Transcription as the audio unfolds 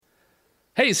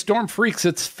Hey, Storm Freaks,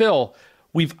 it's Phil.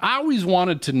 We've always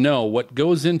wanted to know what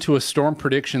goes into a Storm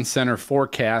Prediction Center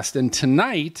forecast, and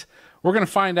tonight we're going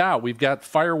to find out. We've got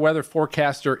fire weather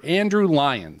forecaster Andrew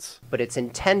Lyons. But its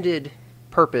intended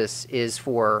purpose is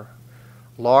for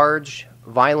large,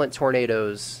 violent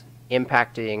tornadoes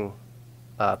impacting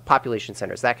population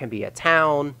centers. That can be a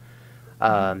town,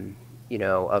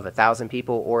 of 1,000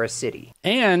 people, or a city.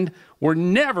 And we're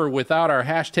never without our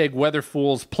hashtag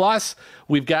WeatherFools. Plus,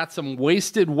 we've got some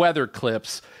wasted weather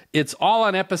clips. It's all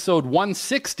on episode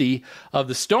 160 of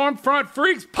the Stormfront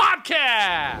Freaks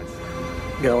podcast.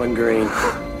 Going green.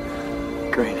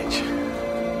 Greenwich.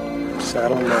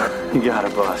 Saddle them up. You got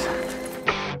it, boss.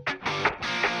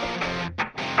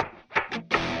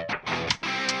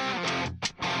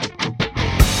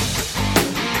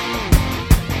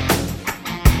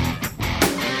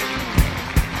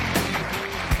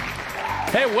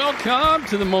 Hey, welcome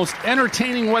to the most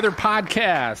entertaining weather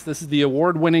podcast. This is the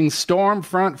award-winning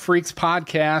Stormfront Freaks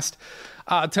podcast.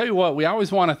 I'll tell you what, we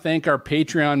always want to thank our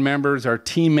Patreon members, our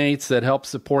teammates that help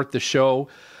support the show.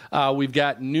 We've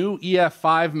got new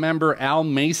EF5 member Al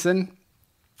Mason,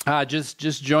 just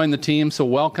joined the team, so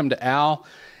welcome to Al.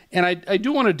 And I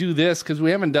do want to do this because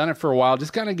we haven't done it for a while.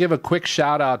 Just kind of give a quick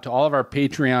shout out to all of our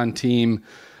Patreon team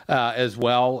as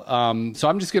well. So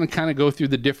I'm just going to kind of go through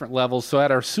the different levels. So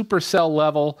at our Supercell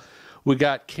level, we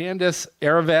got Candace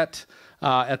Aravet.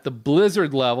 At the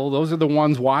Blizzard level, those are the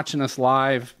ones watching us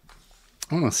live.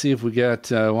 I want to see if we got,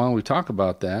 while we talk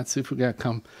about that, see if we got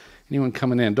anyone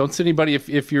coming in. Don't see anybody.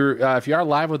 If you are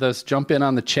live with us, jump in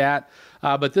on the chat.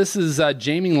 But this is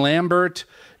Jamie Lambert,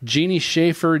 Jeannie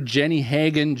Schaefer, Jenny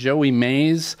Hagen, Joey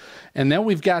Mays. And then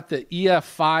we've got the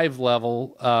EF5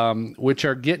 level, which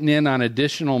are getting in on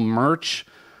additional merch,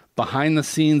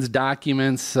 behind-the-scenes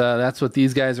documents. That's what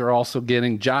these guys are also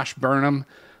getting. Josh Burnham,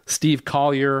 Steve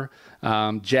Collier,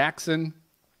 Jackson,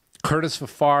 Curtis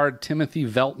Fafard, Timothy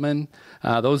Veltman,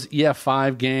 those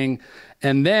EF5 gang.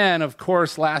 And then, of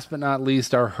course, last but not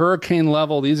least, our hurricane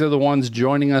level. These are the ones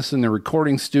joining us in the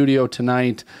recording studio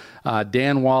tonight.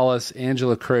 Dan Wallace,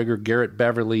 Angela Krager, Garrett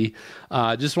Beverly.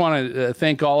 Just want to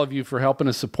thank all of you for helping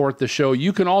us support the show.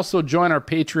 You can also join our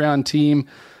Patreon team,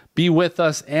 be with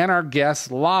us and our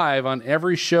guests live on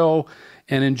every show,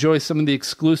 and enjoy some of the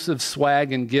exclusive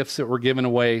swag and gifts that we're giving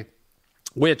away,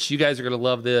 which you guys are going to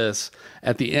love this.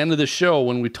 At the end of the show,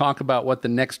 when we talk about what the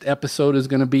next episode is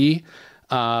going to be,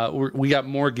 we got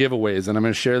more giveaways, and I'm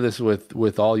going to share this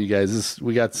with all you guys.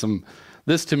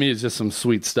 This to me is just some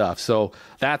sweet stuff. So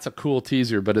that's a cool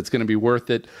teaser, but it's going to be worth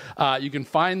it. You can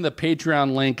find the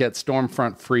Patreon link at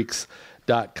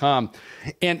stormfrontfreaks.com.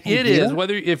 And it is,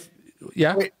 whether if,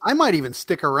 yeah. Wait, I might even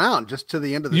stick around just to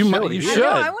the end of the show. You should.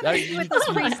 I want to see what this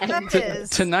free stuff is.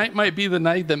 Tonight might be the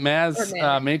night that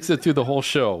Maz makes it through the whole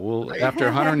show. After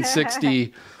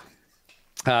 160,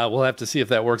 we'll have to see if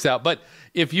that works out. But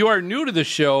if you are new to the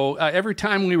show, every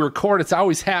time we record, it's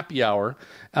always happy hour.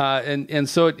 And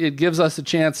so it gives us a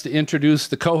chance to introduce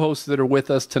the co-hosts that are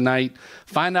with us tonight,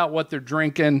 find out what they're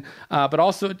drinking, but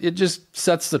also it just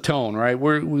sets the tone, right?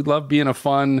 We love being a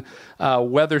fun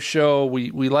weather show.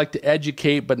 We like to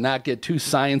educate but not get too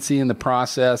sciencey in the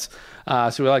process.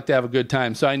 So we like to have a good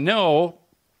time. So I know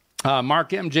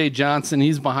Mark M.J. Johnson,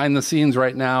 he's behind the scenes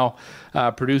right now,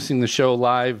 producing the show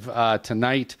live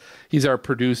tonight. He's our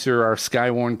producer, our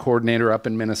Skywarn coordinator up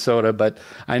in Minnesota. But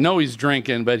I know he's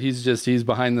drinking, but he's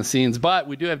behind the scenes. But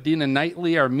we do have Dina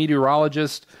Knightley, our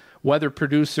meteorologist, weather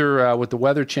producer with the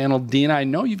Weather Channel. Dina, I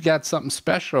know you've got something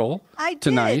special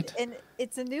tonight. And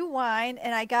it's a new wine,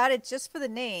 and I got it just for the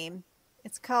name.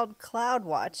 It's called Cloud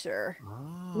Watcher.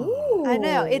 Oh. I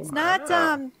know. It's not,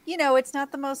 it's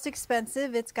not the most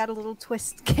expensive. It's got a little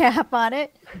twist cap on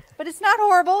it, but it's not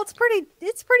horrible. It's pretty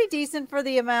decent for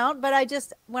the amount. But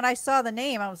when I saw the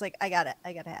name, I was like, I gotta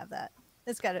have that.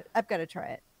 I've got to try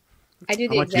it. I do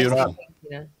the exact same thing,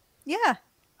 Tina. Yeah.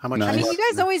 How much? I mean, you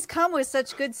guys always come with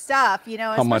such good stuff,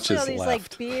 How much is all these left?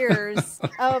 Like beers.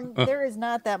 There is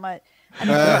not that much.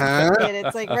 I mean,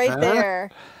 it's like right there.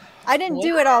 I didn't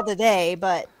do it all today,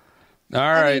 but all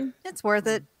right, it's worth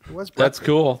it. That's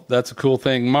cool. That's a cool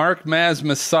thing. Mark Maz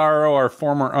Massaro, our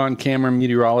former on-camera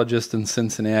meteorologist in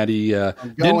Cincinnati,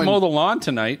 didn't mow the lawn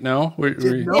tonight. No, I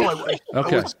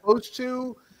okay. was supposed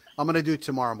to. I'm going to do it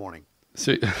tomorrow morning.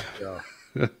 So, you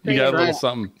got a little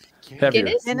something heavier.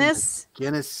 Guinness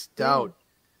Stout.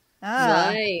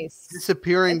 Nice.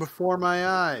 Disappearing before my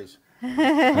eyes.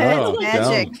 It's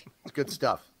magic. It's good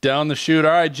stuff. Down the chute.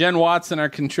 All right, Jen Watson, our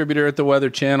contributor at the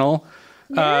Weather Channel.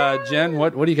 Jen,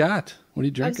 what do you got? What are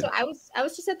you drinking? So I was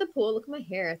just at the pool. Look at my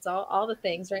hair. It's all the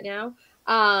things right now.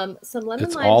 Some lemon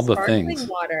It's lime all the sparkling things.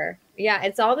 water. Yeah,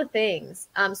 it's all the things.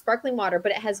 Sparkling water,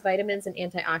 but it has vitamins and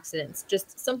antioxidants.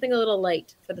 Just something a little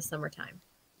light for the summertime.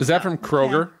 Is that from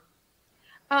Kroger?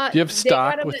 Do you have They got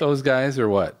stock 'em with at- those guys or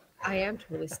what? I am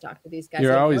totally stocked with these guys.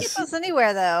 You're I always- It goes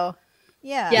anywhere though.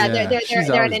 Yeah. Yeah, Yeah, she's they're at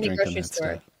always any drinking grocery that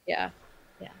store. stuff. Yeah.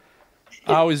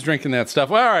 Always drinking that stuff.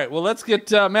 Well, all right. Well, let's get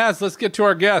Maz. Let's get to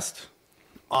our guest.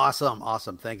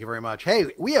 Awesome. Thank you very much. Hey,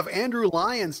 we have Andrew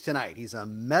Lyons tonight. He's a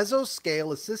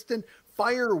mesoscale assistant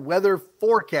fire weather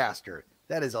forecaster.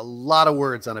 That is a lot of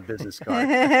words on a business card.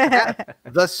 At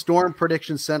the Storm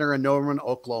Prediction Center in Norman,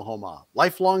 Oklahoma.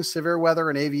 Lifelong severe weather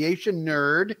and aviation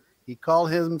nerd. He called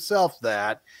himself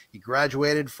that. He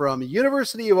graduated from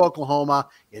University of Oklahoma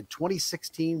in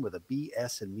 2016 with a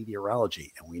BS in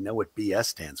meteorology. And we know what BS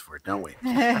stands for, don't we?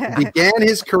 He began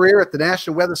his career at the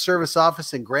National Weather Service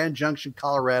office in Grand Junction,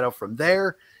 Colorado. From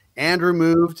there, Andrew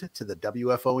moved to the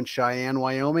WFO in Cheyenne,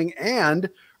 Wyoming, and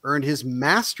earned his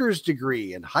master's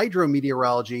degree in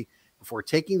hydrometeorology before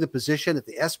taking the position at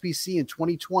the SPC in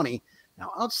 2020.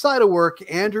 Now, outside of work,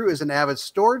 Andrew is an avid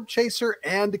storm chaser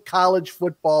and college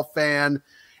football fan.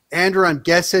 Andrew, I'm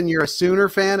guessing you're a Sooner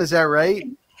fan. Is that right?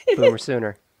 Boomer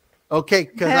Sooner. Okay,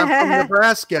 because I'm from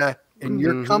Nebraska, and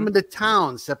you're coming to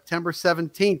town September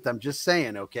 17th. I'm just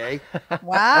saying, okay?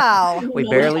 Wow. We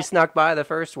barely snuck by the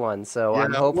first one, so Yeah.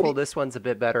 I'm hopeful this one's a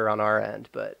bit better on our end.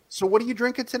 But So what are you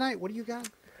drinking tonight? What do you got?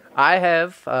 I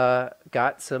have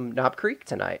got some Knob Creek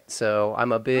tonight. So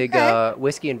I'm a big Okay.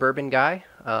 whiskey and bourbon guy.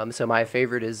 So my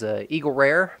favorite is Eagle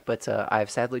Rare, but I've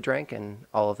sadly drank and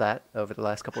all of that over the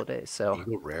last couple of days. So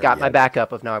Eagle Rare, got yeah. my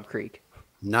backup of Knob Creek.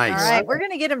 Nice. All right, we're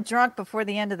gonna get him drunk before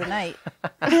the end of the night.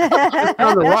 On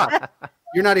the rock.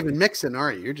 You're not even mixing,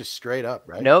 are you? You're just straight up,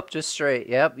 right? Nope, just straight.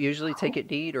 Yep, usually take it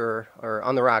neat or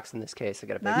on the rocks in this case. I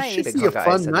got a big, Nice. big Should be a hunk of ice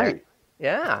fun in there. night.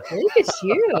 Yeah. Look at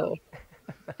you.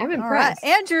 I'm All right, impressed.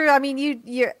 Andrew. I mean,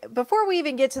 you're before we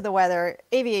even get to the weather,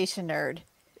 aviation nerd.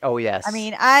 Oh yes. I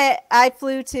mean, I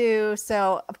flew too,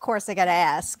 so of course I got to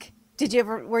ask. Did you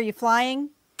ever? Were you flying?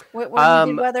 When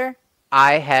you did weather?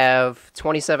 I have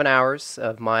 27 hours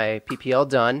of my PPL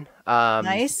done.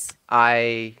 Nice.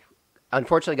 I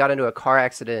unfortunately got into a car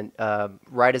accident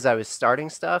right as I was starting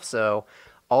stuff, so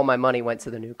all my money went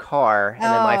to the new car, and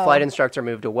then my Oh. flight instructor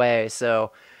moved away.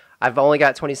 So I've only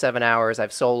got 27 hours.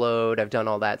 I've soloed. I've done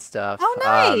all that stuff. Oh,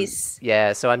 nice.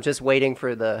 Yeah, so I'm just waiting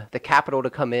for the capital to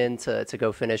come in to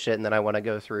go finish it, and then I want to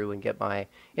go through and get my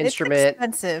instrument. It's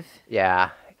expensive.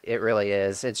 Yeah, it really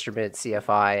is. Instrument,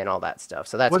 CFI, and all that stuff.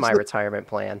 So that's What's my the- retirement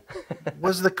plan.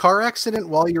 Was the car accident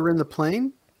while you were in the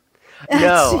plane? No,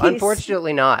 Jeez.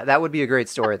 unfortunately not. That would be a great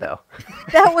story, though.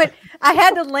 That would. I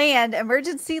had to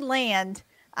emergency land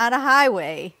on a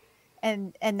highway,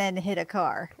 and then hit a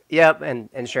car. Yep, and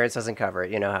insurance doesn't cover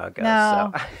it. You know how it goes.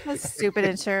 No, So. that's stupid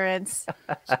insurance.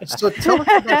 So tell us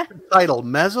about the title,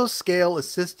 Mesoscale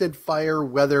Assisted Fire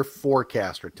Weather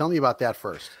Forecaster. Tell me about that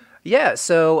first. Yeah,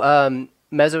 so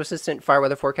Meso Assistant Fire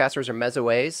Weather Forecasters, or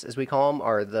MESOAs as we call them,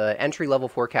 are the entry-level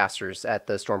forecasters at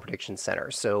the Storm Prediction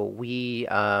Center. So we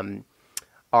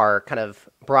are kind of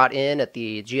brought in at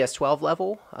the GS-12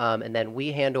 level, and then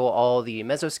we handle all the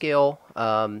mesoscale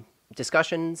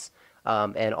discussions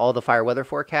and all the fire weather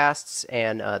forecasts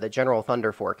and the general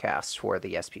thunder forecasts for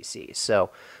the SPC. So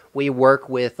we work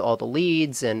with all the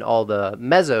leads and all the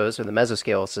mesos, or the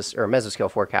mesoscale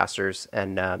forecasters,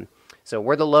 and so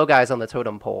we're the low guys on the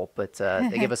totem pole, but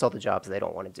they give us all the jobs they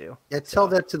don't want to do. Yeah, tell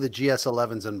that to the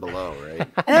GS11s and below, right?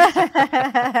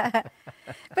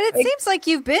 But it seems like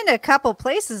you've been to a couple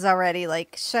places already,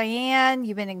 like Cheyenne.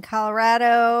 You've been in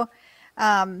Colorado.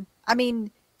 I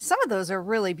mean, some of those are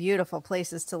really beautiful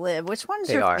places to live. Which one's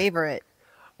They your are. favorite?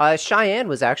 Cheyenne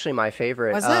was actually my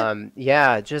favorite. Was it?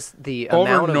 Yeah, just the Over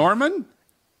amount of Norman?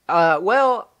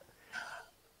 well,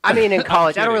 I mean, in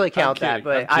college, I don't kidding. really count I'm that, kidding.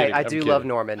 but I'm kidding. I I'm do kidding. love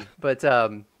Norman. But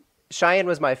Cheyenne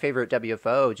was my favorite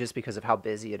WFO just because of how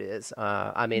busy it is.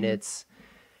 I mean, it's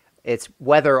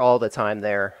weather all the time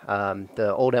there.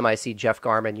 The old MIC Jeff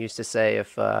Garman used to say,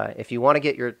 if you want to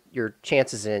get your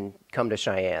chances in, come to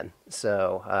Cheyenne.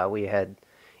 So we had,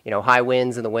 high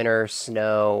winds in the winter,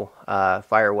 snow,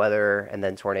 fire weather, and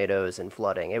then tornadoes and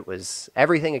flooding. It was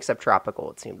everything except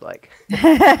tropical, it seemed like.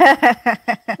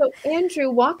 So Andrew,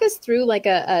 walk us through like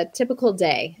a typical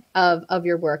day of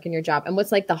your work and your job, and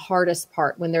what's like the hardest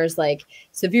part when there's like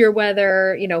severe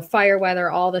weather, fire weather,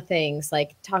 all the things.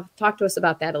 Like talk to us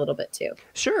about that a little bit too.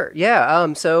 Sure.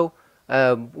 Yeah. So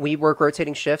we work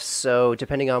rotating shifts. So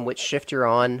depending on which shift you're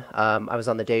on, I was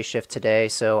on the day shift today.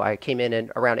 So I came in at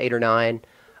around 8 or 9,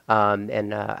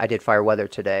 and I did fire weather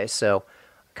today. So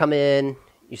come in,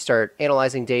 you start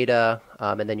analyzing data,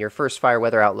 and then your first fire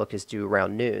weather outlook is due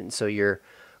around noon. So you're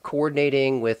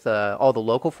coordinating with all the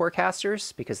local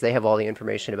forecasters because they have all the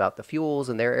information about the fuels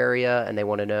in their area, and they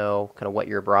want to know kind of what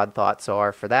your broad thoughts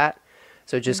are for that.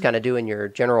 So just kind of doing your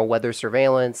general weather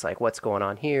surveillance, like what's going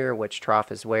on here, which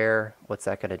trough is where, what's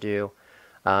that going to do.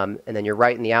 And then you're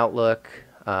writing the outlook,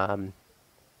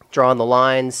 drawing the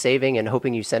lines, saving, and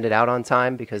hoping you send it out on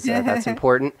time because that's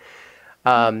important.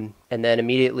 And then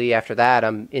immediately after that,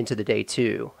 I'm into the day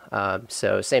 2.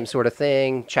 So same sort of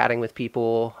thing, chatting with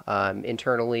people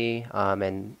internally,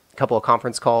 and a couple of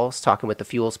conference calls, talking with the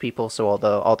fuels people. So all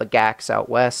the GACs out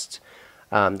west,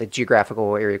 the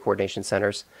geographical area coordination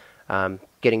centers,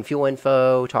 getting fuel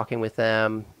info, talking with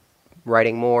them,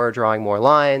 writing more, drawing more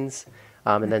lines,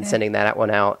 and then sending that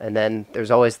one out. And then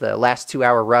there's always the last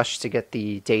 2-hour rush to get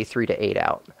the day 3 to 8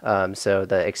 out. So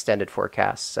the extended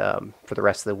forecasts for the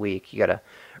rest of the week, you got to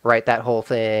write that whole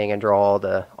thing and draw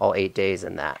all 8 days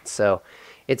in that. So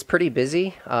it's pretty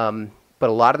busy, but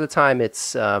a lot of the time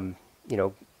it's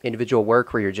individual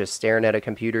work where you're just staring at a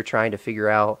computer trying to figure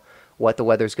out what the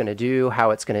weather's going to do,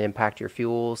 how it's going to impact your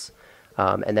fuels.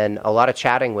 And then a lot of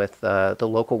chatting with the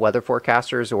local weather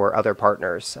forecasters or other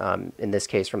partners, in this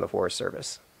case from the Forest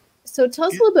Service. So tell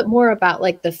us a little bit more about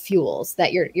like the fuels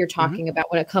that you're talking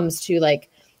about when it comes to like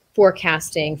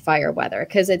forecasting fire weather,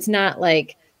 because it's not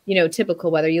like,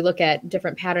 typical weather. You look at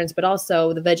different patterns, but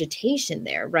also the vegetation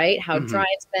there, right? How dry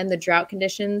it's been, the drought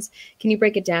conditions. Can you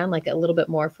break it down like a little bit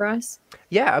more for us?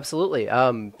 Yeah, absolutely.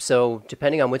 So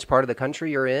depending on which part of the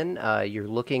country you're in, you're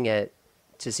looking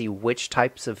to see which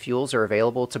types of fuels are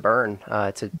available to burn.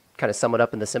 To kind of sum it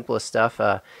up in the simplest stuff,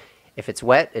 if it's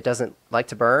wet, it doesn't like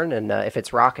to burn, and if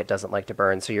it's rock, it doesn't like to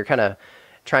burn. So you're kind of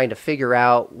trying to figure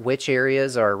out which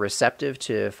areas are receptive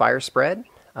to fire spread,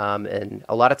 and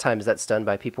a lot of times that's done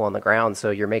by people on the ground. So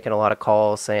you're making a lot of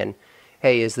calls saying,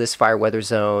 hey, is this fire weather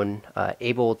zone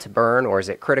able to burn, or is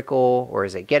it critical, or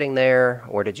is it getting there,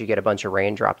 or did you get a bunch of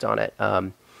rain dropped on it?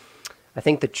 I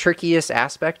think the trickiest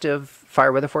aspect of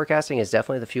fire weather forecasting is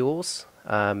definitely the fuels,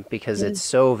 because it's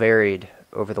so varied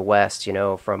over the West.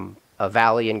 From a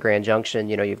valley in Grand Junction,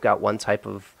 you've got one type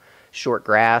of short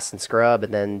grass and scrub,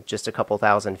 and then just a couple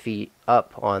thousand feet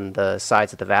up on the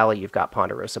sides of the valley, you've got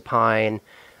ponderosa pine,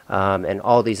 and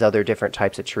all these other different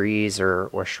types of trees or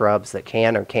shrubs that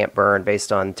can or can't burn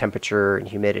based on temperature and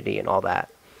humidity and all that.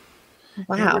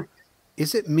 Wow.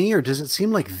 Is it me, or does it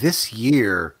seem like this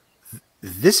year,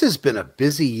 this has been a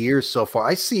busy year so far?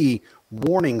 I see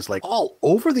warnings like all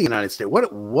over the United States.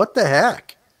 What the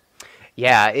heck?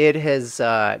 Yeah, it has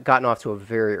gotten off to a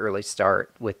very early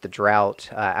start with the drought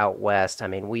out west. I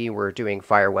mean, we were doing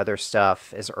fire weather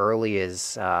stuff as early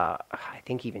as, I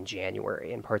think, even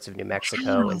January in parts of New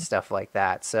Mexico and stuff like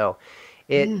that. So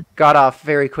it got off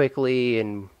very quickly,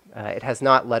 and it has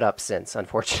not let up since,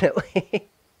 unfortunately.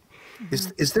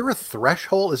 Is there a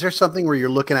threshold? Is there something where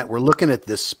we're looking at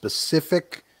this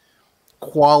specific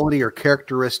quality or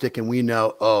characteristic, and we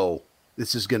know,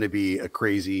 this is going to be a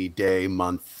crazy day,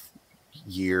 month,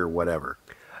 year, whatever?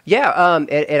 Yeah,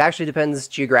 it actually depends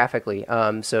geographically.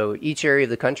 So each area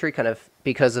of the country, kind of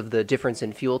because of the difference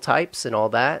in fuel types and all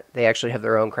that, they actually have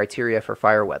their own criteria for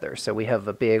fire weather. So we have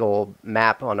a big old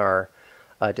map on our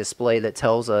display that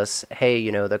tells us, hey,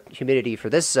 the humidity for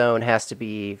this zone has to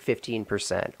be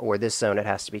 15%, or this zone it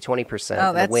has to be 20%.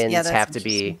 Oh, the winds have to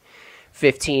be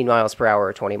 15 miles per hour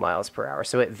or 20 miles per hour.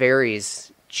 So it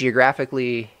varies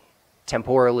geographically,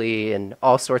 temporally, and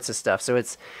all sorts of stuff. So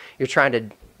you're trying to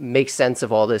make sense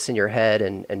of all this in your head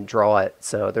and draw it.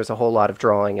 So there's a whole lot of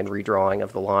drawing and redrawing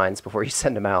of the lines before you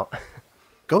send them out.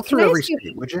 Go through every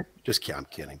state, would you? Just kidding, I'm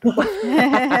kidding.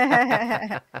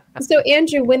 So,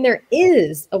 Andrew, when there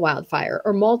is a wildfire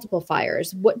or multiple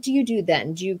fires, what do you do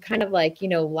then? Do you kind of like,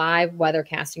 live weather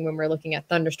casting when we're looking at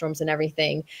thunderstorms and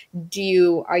everything?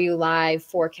 Are you live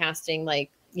forecasting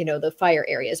like, the fire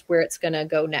areas where it's going to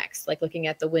go next, like looking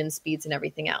at the wind speeds and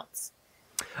everything else?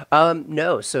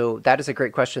 No. So that is a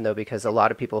great question, though, because a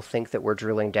lot of people think that we're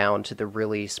drilling down to the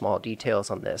really small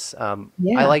details on this. I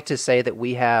like to say that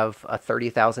we have a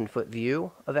 30,000-foot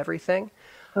view of everything.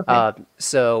 Okay.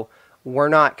 So we're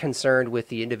not concerned with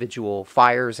the individual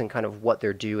fires and kind of what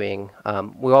they're doing.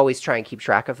 We always try and keep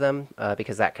track of them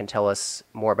because that can tell us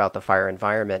more about the fire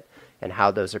environment and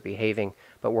how those are behaving.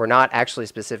 But we're not actually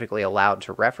specifically allowed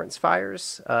to reference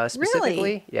fires specifically.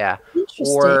 Really? Yeah. Interesting.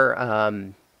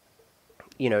 Or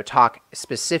talk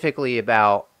specifically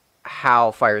about how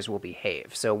fires will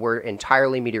behave. So we're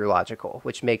entirely meteorological,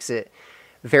 which makes it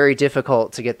very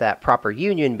difficult to get that proper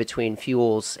union between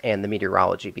fuels and the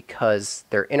meteorology because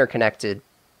they're interconnected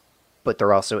but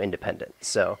they're also independent.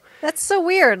 So That's so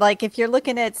weird. Like if you're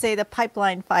looking at, say, the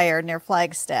pipeline fire near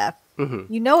Flagstaff,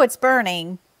 Mm-hmm. you know it's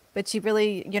burning, but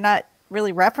you're not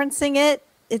really referencing it.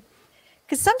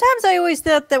 Because sometimes I always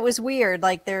thought that was weird.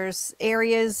 Like there's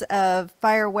areas of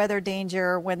fire weather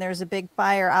danger when there's a big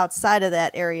fire outside of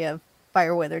that area of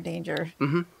fire weather danger.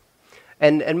 Mm-hmm.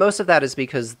 And most of that is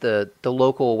because the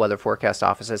local weather forecast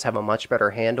offices have a much better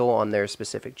handle on their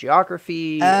specific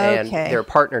geography and their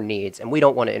partner needs, and we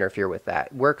don't want to interfere with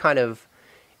that. We're kind of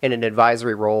in an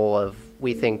advisory role of,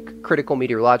 we think critical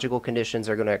meteorological conditions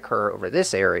are going to occur over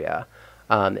this area,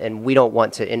 and we don't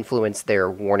want to influence their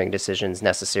warning decisions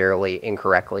necessarily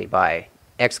incorrectly by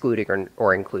excluding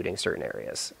or including certain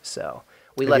areas. So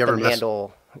we let them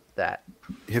handle that.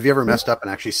 Have you ever messed up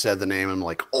and actually said the name and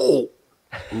like, oh?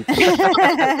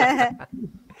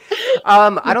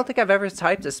 I don't think I've ever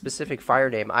typed a specific fire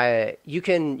name. You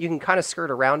can kind of skirt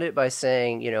around it by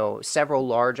saying, several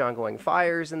large ongoing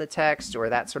fires in the text or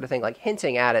that sort of thing, like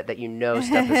hinting at it that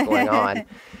stuff is going on.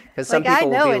 Because some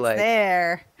people will be like,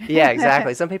 there. Yeah,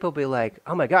 exactly. Some people will be like,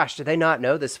 oh my gosh, did they not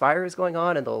know this fire is going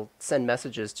on? And they'll send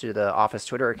messages to the office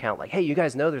Twitter account like, hey, you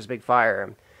guys know there's a big fire.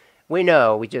 And we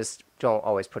know, we just don't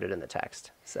always put it in the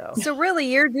text. So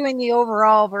really you're doing the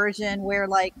overall version where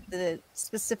like the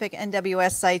specific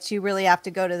NWS sites, you really have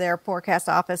to go to their forecast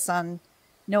office on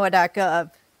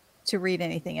NOAA.gov to read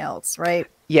anything else, right?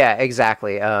 Yeah,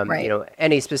 exactly. Right.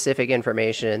 Any specific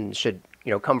information should,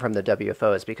 come from the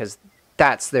WFOs because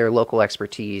that's their local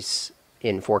expertise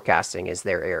in forecasting is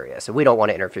their area. So we don't want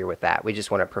to interfere with that. We just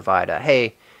want to provide a,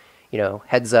 hey,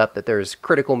 heads up that there's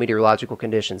critical meteorological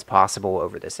conditions possible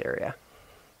over this area.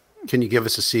 Can you give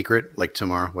us a secret? Like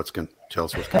tomorrow, tell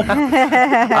us what's going to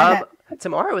happen?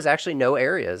 Tomorrow is actually no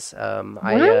areas.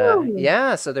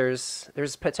 Wow. So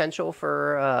there's potential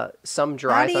for some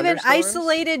dry Not even thunderstorms.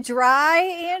 isolated dry,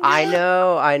 Andrew?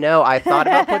 I know. I thought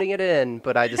about putting it in,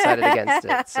 but I decided against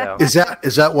it. So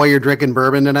Is that why you're drinking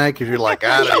bourbon tonight? Because you're like,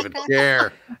 I don't even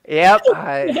care. Yep.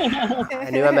 I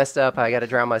knew I messed up. I got to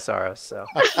drown my sorrows. So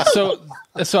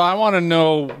I want to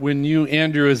know when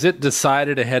Andrew, is it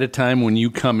decided ahead of time when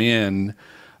you come in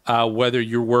whether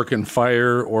you're working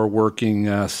fire or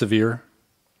working severe?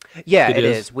 Yeah, it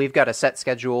is. We've got a set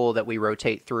schedule that we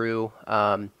rotate through.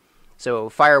 So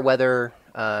fire weather,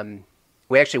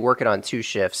 we actually work it on 2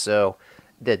 shifts. So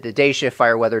the day shift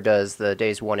fire weather does the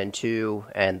days 1 and 2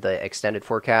 and the extended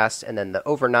forecast, and then the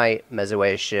overnight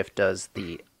Mesoways shift does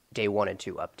the day 1 and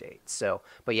 2 updates. So,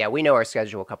 but yeah, we know our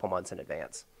schedule a couple months in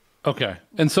advance. Okay.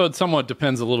 And so it somewhat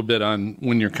depends a little bit on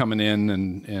when you're coming in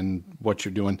and what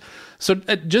you're doing. So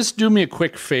just do me a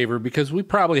quick favor, because we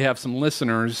probably have some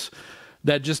listeners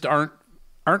that just aren't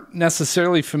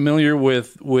necessarily familiar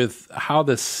with how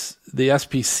the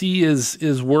SPC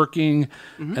is working,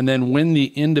 mm-hmm. and then when the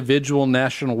individual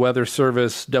National Weather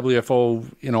Service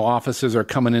WFO offices are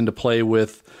coming into play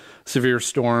with severe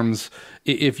storms.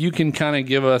 If you can kind of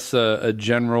give us a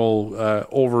general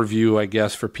overview, I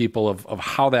guess, for people of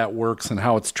how that works and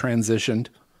how it's transitioned.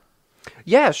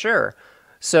 Yeah, sure.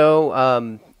 So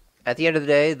at the end of the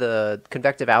day, the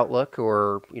convective outlook,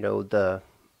 or the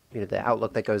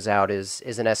outlook that goes out is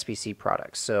an SPC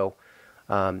product. So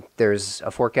there's a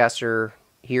forecaster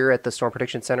here at the Storm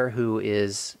Prediction Center who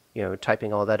is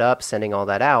typing all that up, sending all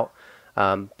that out.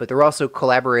 But they're also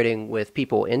collaborating with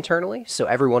people internally. So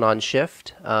everyone on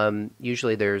shift,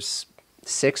 usually there's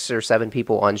 6 or 7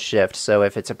 people on shift. So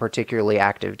if it's a particularly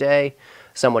active day,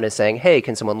 someone is saying, hey,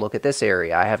 can someone look at this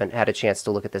area? I haven't had a chance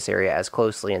to look at this area as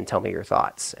closely and tell me your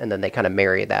thoughts. And then they kind of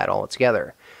marry that all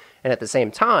together. And at the same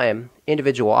time,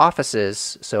 individual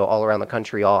offices, so all around the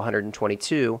country, all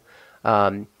 122,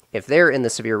 if they're in the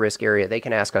severe risk area, they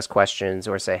can ask us questions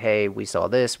or say, hey, we saw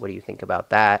this. What do you think about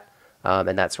that?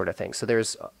 And that sort of thing. So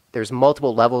there's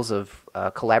multiple levels of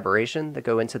collaboration that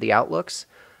go into the outlooks,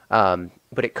 but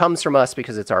it comes from us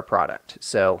because it's our product.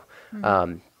 So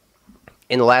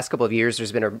in the last couple of years,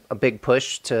 there's been a big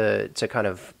push to kind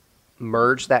of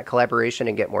merge that collaboration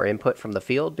and get more input from the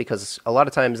field, because a lot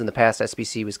of times in the past,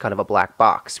 SPC was kind of a black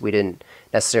box. We didn't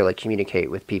necessarily communicate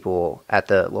with people at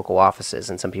the local offices,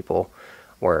 and some people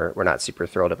were not super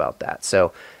thrilled about that.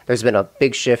 So there's been a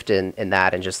big shift in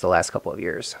that in just the last couple of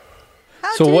years.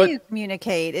 How do you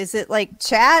communicate? Is it like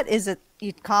chat? Is it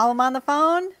you call them on the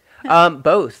phone?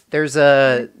 Both. There's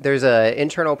a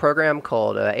internal program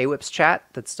called AWIPS Chat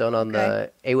that's done on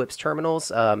the AWIPS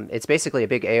terminals. It's basically a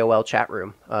big AOL chat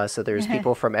room. So there's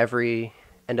people from every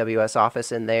NWS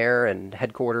office in there and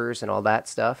headquarters and all that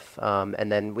stuff.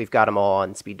 And then we've got them all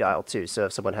on speed dial too. So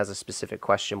if someone has a specific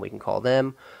question, we can call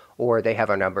them, or they have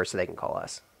our number so they can call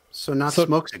us. So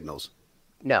smoke signals.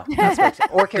 No, not smoked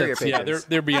salmon. Or carrier pigeons. Yeah,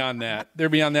 they're beyond that. They're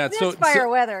beyond that. It's fire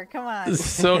weather. Come on.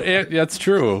 That's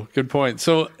true. Good point.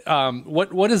 So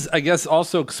what is, I guess,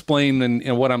 also explained,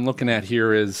 and what I'm looking at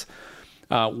here is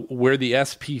where the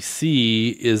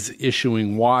SPC is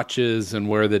issuing watches and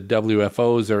where the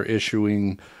WFOs are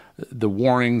issuing the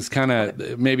warnings. Kind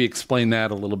of maybe explain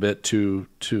that a little bit to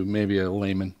maybe a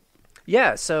layman.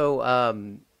 Yeah,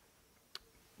 so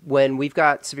when we've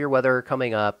got severe weather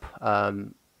coming up,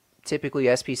 typically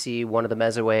SPC, one of the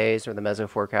mesoways or the meso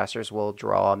forecasters will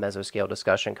draw a mesoscale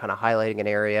discussion kind of highlighting an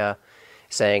area,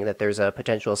 saying that there's a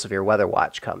potential severe weather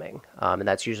watch coming. And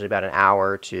that's usually about an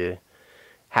hour to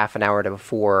half an hour to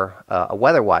before a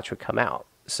weather watch would come out.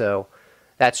 So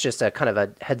that's just a kind of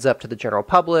a heads up to the general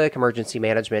public, emergency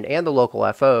management, and the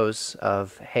local FOs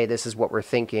of, hey, this is what we're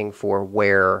thinking for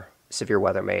where severe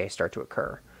weather may start to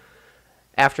occur.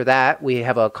 After that, we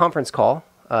have a conference call.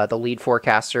 The lead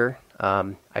forecaster,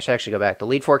 I should actually go back. The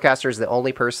lead forecaster is the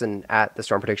only person at the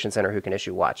Storm Prediction Center who can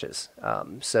issue watches.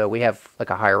 So we have like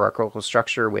a hierarchical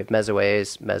structure. We have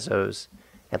mesoways, mesos,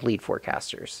 and lead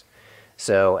forecasters.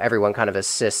 So everyone kind of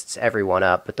assists everyone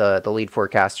up, but the lead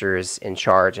forecaster is in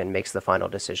charge and makes the final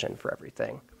decision for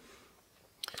everything.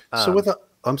 So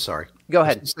I'm sorry. Go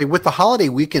ahead. With the holiday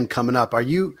weekend coming up,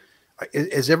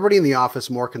 is everybody in the office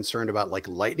more concerned about like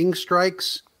lightning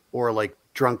strikes or like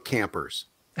drunk campers?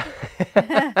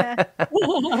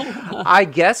 I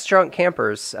guess drunk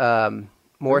campers,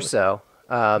 more so.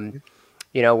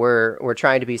 We're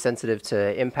trying to be sensitive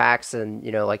to impacts and,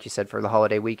 like you said, for the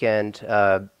holiday weekend.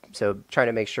 So trying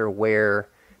to make sure where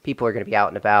people are going to be out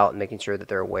and about and making sure that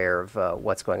they're aware of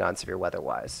what's going on severe weather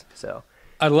wise. So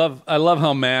I love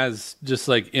how Maz just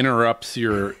like interrupts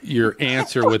your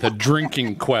answer with a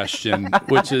drinking question,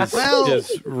 which is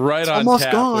right on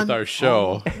tap gone. with our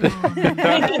show. I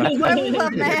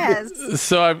love Maz.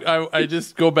 So I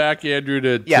just go back, Andrew,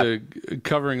 to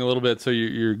covering a little bit. So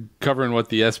you're covering what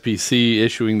the SPC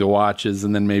issuing the watches,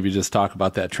 and then maybe just talk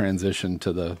about that transition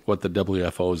to what the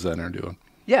WFOs then are doing.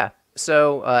 Yeah.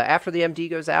 So after the MD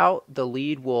goes out, the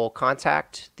lead will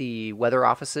contact the weather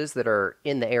offices that are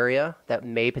in the area that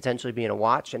may potentially be in a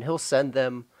watch, and he'll send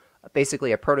them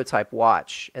basically a prototype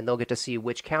watch, and they'll get to see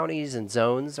which counties and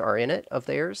zones are in it of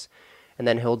theirs. And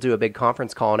then he'll do a big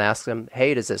conference call and ask them,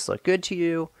 hey, does this look good to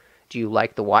you? Do you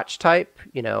like the watch type?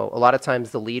 A lot of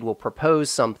times the lead will propose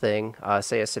something,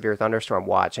 say a severe thunderstorm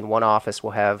watch, and one office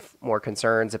will have more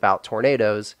concerns about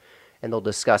tornadoes, and they'll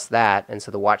discuss that, and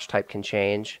so the watch type can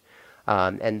change.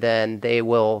 And then they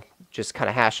will just kind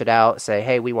of hash it out, say,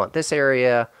 hey, we want this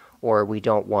area, or we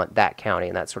don't want that county,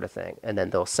 and that sort of thing. And then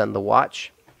they'll send the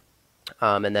watch.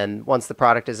 And then once the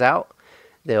product is out,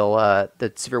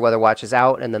 the severe weather watch is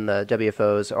out, and then the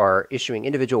WFOs are issuing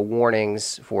individual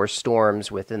warnings for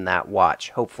storms within that watch,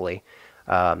 hopefully,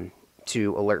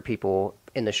 to alert people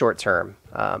in the short term,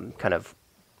 kind of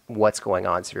what's going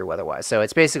on severe weather-wise. So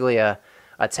it's basically a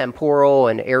temporal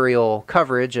and aerial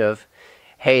coverage of,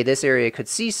 hey, this area could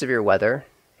see severe weather.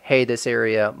 Hey, this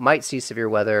area might see severe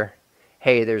weather.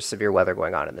 Hey, there's severe weather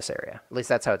going on in this area. At least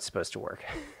that's how it's supposed to work.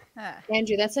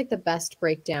 Andrew, that's like the best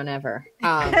breakdown ever.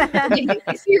 I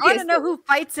want to know who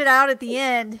fights it out at the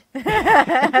end.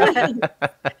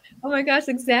 Oh my gosh,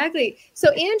 exactly.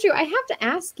 So Andrew, I have to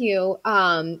ask you,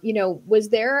 was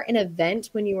there an event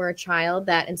when you were a child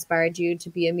that inspired you to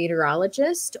be a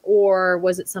meteorologist, or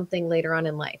was it something later on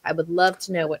in life? I would love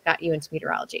to know what got you into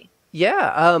meteorology.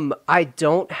 Yeah, I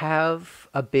don't have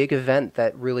a big event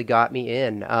that really got me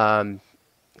in.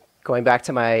 Going back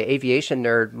to my aviation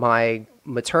nerd, my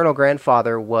maternal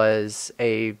grandfather was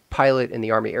a pilot in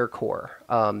the Army Air Corps.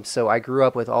 So I grew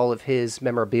up with all of his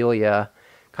memorabilia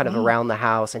kind of around the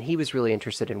house, and he was really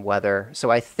interested in weather.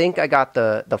 So I think I got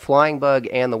the flying bug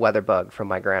and the weather bug from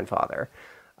my grandfather.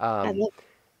 I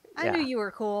knew you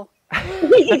were cool.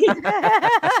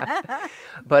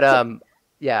 But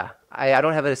yeah, I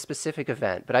don't have a specific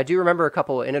event, but I do remember a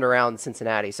couple in and around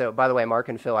Cincinnati. So by the way, Mark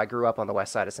and Phil, I grew up on the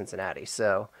west side of Cincinnati.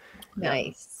 So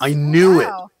nice. I knew it.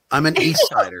 I'm an East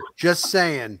Sider. Just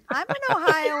saying. I'm an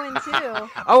Ohioan too.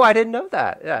 Oh, I didn't know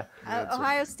that. Yeah.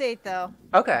 Ohio State though.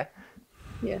 Okay.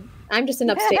 Yeah. I'm just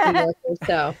an upstate New Yorker,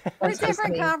 so we're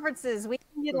different conferences. We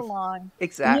can get along.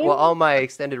 Exactly. Yeah. Well, all my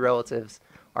extended relatives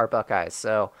are Buckeyes,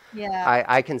 so yeah,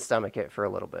 I can stomach it for a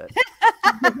little bit.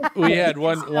 We had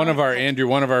one of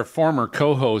our former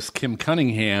co-hosts, Kim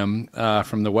Cunningham,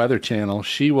 from the Weather Channel.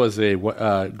 She was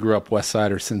grew up West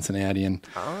Sider Cincinnatian.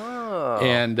 Oh.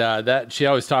 And that she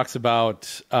always talks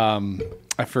about.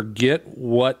 I forget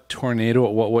what tornado,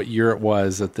 what year it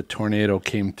was that the tornado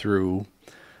came through.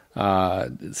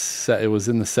 It was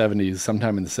in the 70s,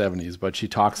 sometime in the 70s, but she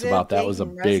talks about that was a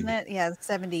big. Yeah,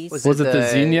 70s. Was Was it the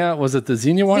Xenia? Was it the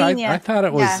Xenia one? Xenia. I thought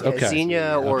it was Yeah. okay.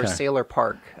 Xenia or Okay. Sailor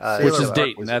Park, Which Sailor is Park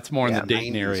Dayton. was- That's more in yeah. the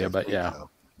Dayton 90s, area, I but yeah. believe so.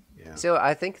 Yeah. So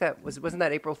I think that wasn't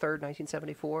that April 3rd,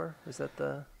 1974? Was that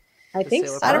the? I think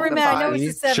Sailor so. I don't Park, the remember. I know five?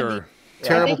 it's the 70s. Sure.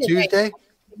 Terrible I think you're right. Tuesday.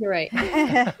 You're right.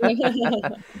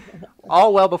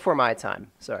 All well before my time.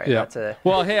 Sorry. Yeah. Not to,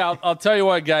 Well, hey, I'll tell you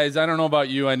what, guys. I don't know about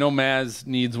you. I know Maz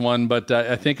needs one, but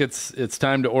I think it's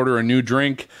time to order a new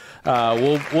drink.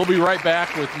 We'll be right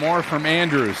back with more from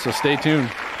Andrew. So stay tuned.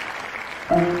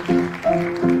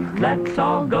 Let's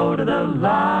all go to the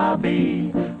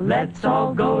lobby. Let's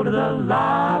all go to the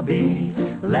lobby.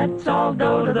 Let's all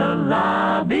go to the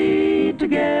lobby to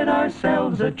get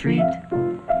ourselves a treat.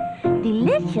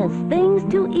 Delicious things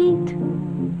to eat.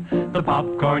 The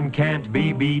popcorn can't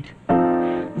be beat.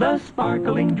 The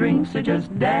sparkling drinks are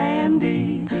just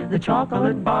dandy. The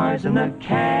chocolate bars and the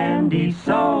candy.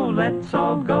 So let's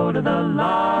all go to the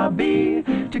lobby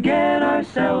to get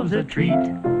ourselves a treat.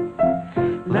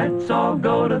 Let's all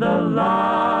go to the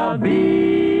lobby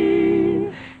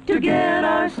to get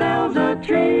ourselves a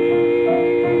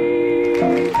treat.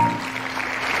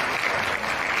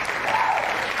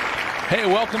 Hey,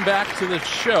 welcome back to the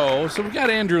show. So we got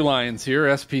Andrew Lyons here,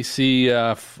 SPC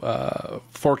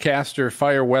forecaster,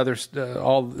 fire weather.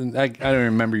 I don't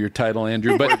remember your title,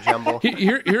 Andrew, but jumble.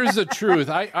 here's the truth.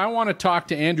 I want to talk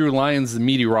to Andrew Lyons, the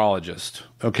meteorologist.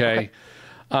 Okay.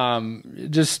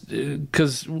 Just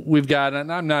because we've got,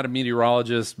 and I'm not a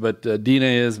meteorologist, but Dina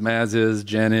is, Maz is,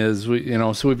 Jen is,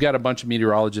 so we've got a bunch of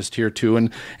meteorologists here too, and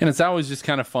it's always just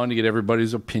kind of fun to get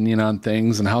everybody's opinion on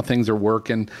things and how things are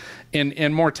working,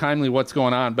 and more timely what's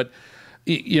going on. But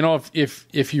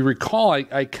if you recall,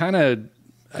 I kind of,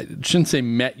 I shouldn't say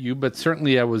met you, but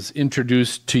certainly I was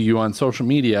introduced to you on social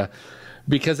media.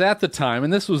 Because at the time,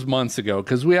 and this was months ago,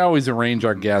 because we always arrange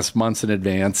our guests months in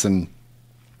advance and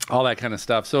all that kind of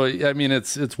stuff. So, I mean,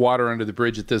 it's water under the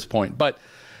bridge at this point. But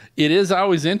it is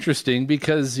always interesting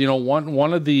because,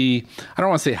 one of the, I don't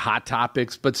want to say hot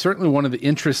topics, but certainly one of the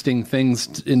interesting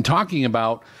things in talking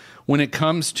about when it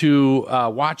comes to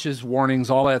watches, warnings,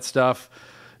 all that stuff,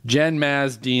 Jen,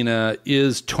 Maz, Dina,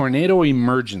 is tornado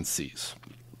emergencies.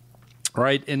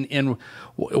 Right? And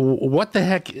what the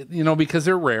heck, because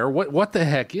they're rare, what the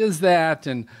heck is that?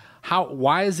 And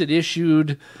why is it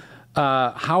issued?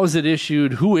 How is it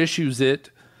issued? Who issues it?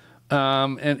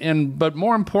 But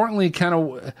more importantly,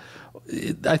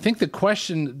 I think the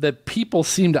question that people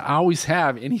seem to always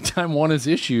have anytime one is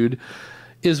issued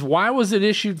is why was it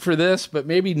issued for this, but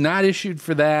maybe not issued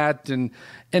for that? And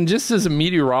just as a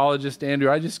meteorologist,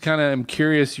 Andrew, I just kind of am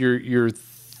curious your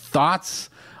thoughts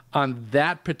on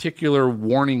that particular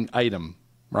warning item,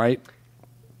 right?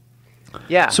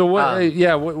 Yeah. So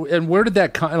and where did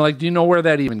that come? Like, do you know where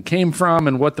that even came from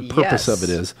and what the purpose of it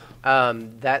is?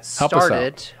 That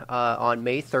started on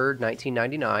May 3rd,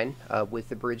 1999, with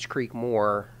the Bridge Creek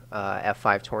Moore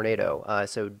F5 tornado.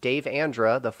 So Dave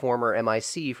Andra, the former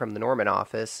MIC from the Norman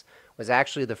office, was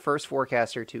actually the first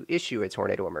forecaster to issue a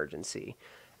tornado emergency.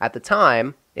 At the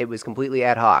time, it was completely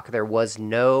ad hoc. There was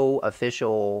no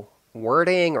official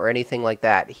wording or anything like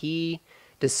that. He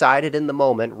decided in the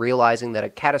moment, realizing that a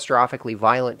catastrophically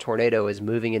violent tornado is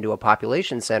moving into a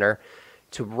population center,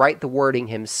 to write the wording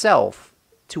himself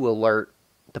to alert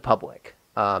the public.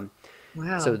 Wow.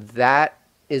 So that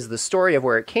is the story of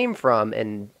where it came from.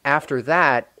 And after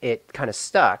that, it kind of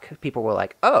stuck. People were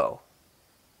like, oh,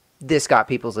 this got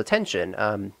people's attention.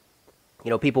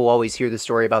 People always hear the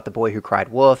story about the boy who cried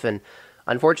wolf. And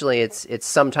unfortunately, it's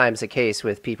sometimes the case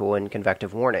with people in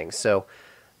convective warnings. So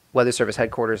Weather Service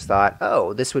headquarters thought,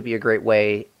 oh, this would be a great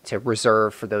way to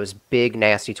reserve for those big,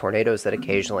 nasty tornadoes that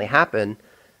occasionally happen,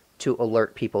 to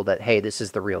alert people that, hey, this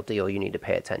is the real deal. You need to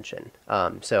pay attention.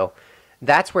 So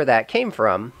that's where that came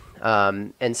from.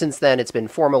 And since then, it's been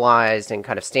formalized and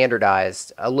kind of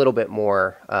standardized a little bit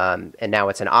more. And now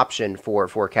it's an option for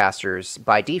forecasters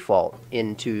by default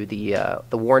into the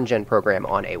WarnGen program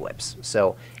on AWIPS.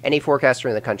 So any forecaster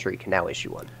in the country can now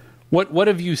issue one. What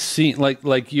have you seen?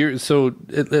 Like you're so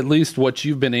at least what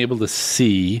you've been able to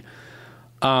see.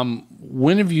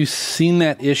 When have you seen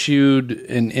that issued?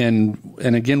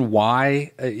 And again,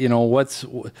 why? What's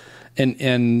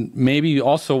and maybe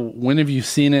also when have you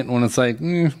seen it when it's like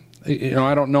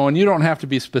I don't know, and you don't have to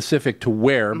be specific to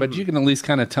where, but you can at least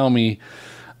kind of tell me.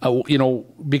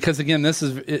 Because again,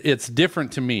 it's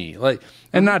different to me,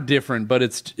 and not different, but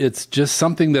it's just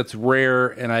something that's rare,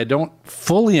 and I don't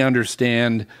fully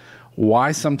understand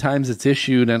why sometimes it's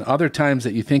issued and other times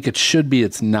that you think it should be,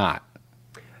 it's not.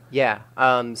 Yeah.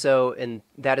 And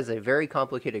that is a very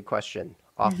complicated question.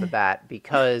 off the bat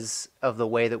because of the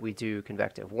way that we do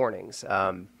convective warnings.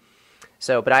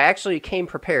 But I actually came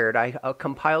prepared. I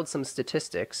compiled some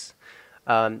statistics.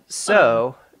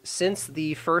 Since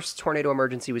the first tornado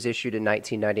emergency was issued in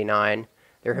 1999,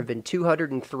 there have been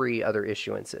 203 other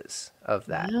issuances of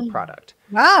that product.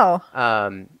 Wow.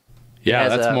 Yeah,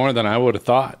 that's more than I would have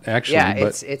thought, actually. Yeah,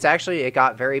 it's actually, it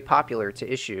got very popular to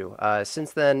issue.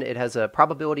 Since then, it has a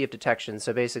probability of detection.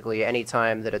 So basically, any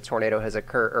time that a tornado has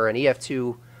occurred, or an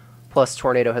EF2 plus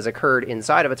tornado has occurred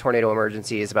inside of a tornado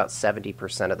emergency, is about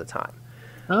 70% of the time.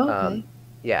 Oh, okay.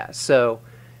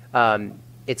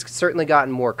 It's certainly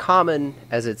gotten more common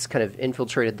as it's kind of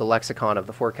infiltrated the lexicon of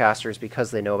the forecasters because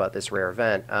they know about this rare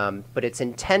event. But its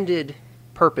intended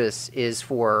purpose is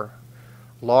for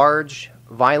large,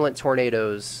 violent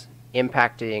tornadoes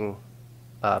impacting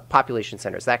population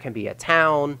centers. That can be a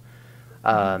town,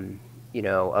 of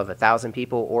 1,000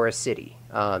 people, or a city.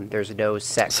 There's no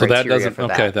set criteria for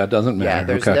that. Okay, that doesn't matter. Yeah,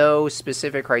 there's no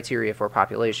specific criteria for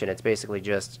population. It's basically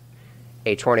just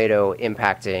a tornado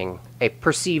impacting, a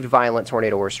perceived violent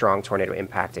tornado or strong tornado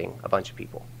impacting a bunch of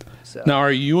people. So. Now,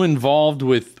 are you involved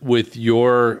with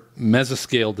your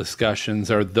mesoscale discussions?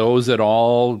 Are those at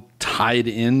all tied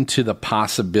into the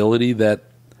possibility that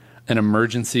an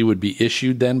emergency would be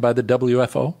issued then by the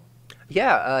WFO?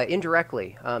 Yeah,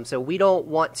 indirectly. So we don't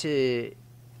want to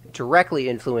directly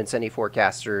influence any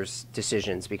forecasters'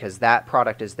 decisions because that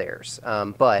product is theirs.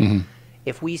 But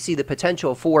if we see the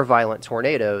potential for violent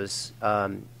tornadoes,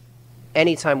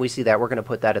 anytime we see that, we're going to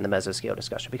put that in the mesoscale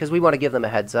discussion because we want to give them a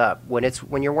heads up.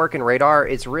 When you're working radar,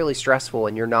 it's really stressful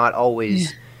and you're not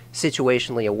always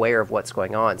situationally aware of what's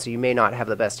going on. So you may not have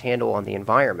the best handle on the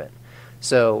environment.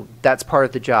 So that's part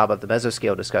of the job of the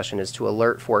mesoscale discussion is to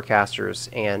alert forecasters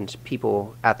and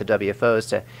people at the WFOs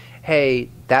to,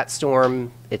 hey, that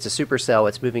storm, it's a supercell,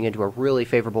 it's moving into a really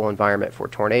favorable environment for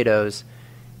tornadoes.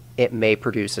 It may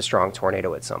produce a strong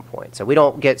tornado at some point. So we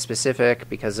don't get specific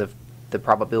because of the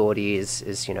probability is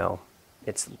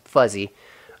it's fuzzy.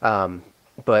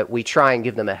 But we try and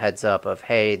give them a heads up of,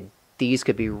 hey, these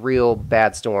could be real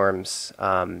bad storms,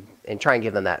 and try and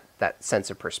give them that sense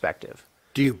of perspective.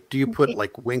 Do you put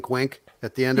like wink wink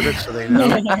at the end of it so they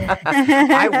know?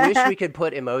 I wish we could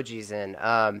put emojis in.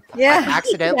 I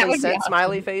accidentally sent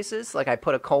smiley faces. Like I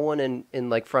put a colon in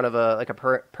like front of a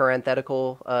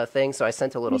parenthetical thing. So I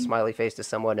sent a little smiley face to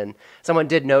someone, and someone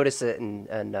did notice it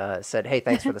and said, "Hey,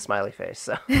 thanks for the smiley face."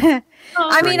 So,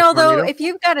 I mean, although if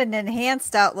you've got an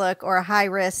enhanced outlook or a high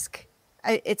risk,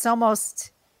 it's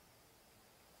almost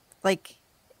like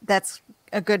that's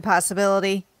a good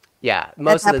possibility. Yeah,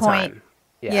 most of the time.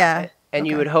 Yeah. And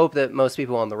you would hope that most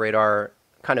people on the radar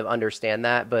kind of understand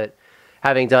that, but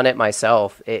having done it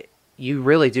myself, you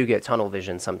really do get tunnel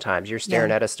vision sometimes. You're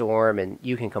staring at a storm and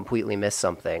you can completely miss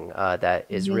something that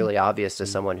is really obvious to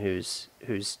someone who's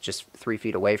just 3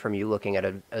 feet away from you looking at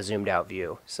a zoomed out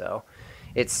view. So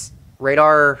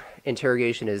radar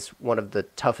interrogation is one of the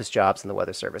toughest jobs in the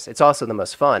Weather Service. It's also the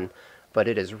most fun, but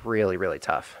it is really, really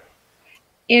tough.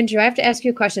 Andrew, I have to ask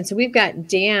you a question. So we've got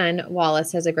Dan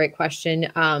Wallace has a great question.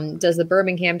 Does the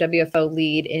Birmingham WFO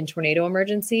lead in tornado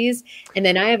emergencies? And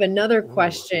then I have another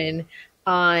question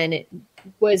on,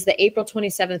 was the April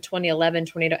 27th, 2011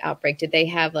 tornado outbreak, did they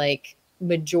have like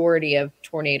majority of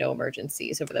tornado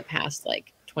emergencies over the past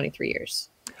like 23 years?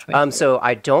 So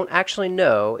I don't actually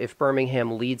know if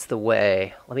Birmingham leads the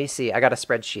way. Let me see. I got a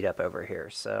spreadsheet up over here.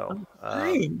 So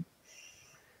let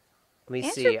me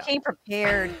see. Came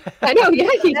prepared. I know, yeah.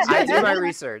 I do my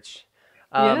research.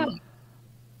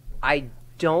 I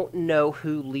don't know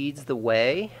who leads the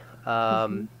way.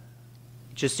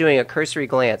 Just doing a cursory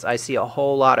glance, I see a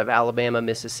whole lot of Alabama,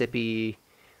 Mississippi.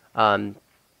 So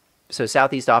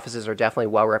Southeast offices are definitely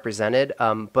well represented.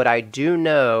 But I do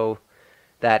know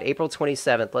that April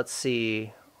 27th, let's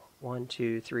see, 1,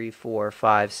 2, 3, 4,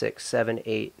 5, 6, 7,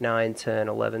 8, 9, 10,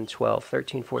 11, 12,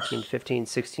 13, 14, 15,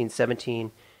 16,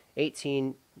 17,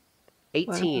 18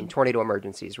 tornado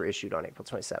emergencies were issued on April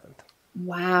 27th.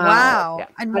 Wow. Yeah.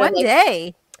 On one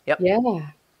day. Yep. Yeah.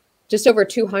 Just over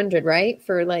 200, right?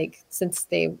 For like, since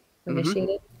they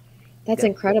initiated. That's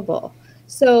incredible.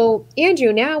 So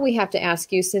Andrew, now we have to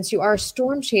ask you, since you are a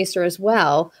storm chaser as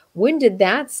well, when did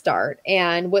that start?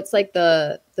 And what's like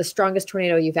the strongest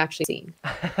tornado you've actually seen?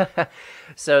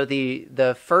 So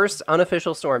the first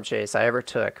unofficial storm chase I ever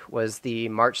took was the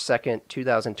March 2nd,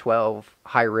 2012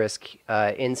 high risk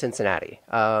in Cincinnati.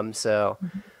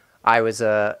 I was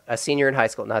a senior in high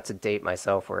school, not to date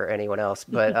myself or anyone else,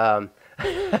 but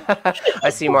I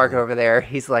see Mark over there.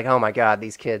 He's like, oh my God,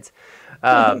 these kids.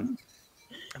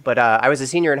 But I was a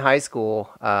senior in high school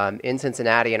in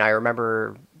Cincinnati, and I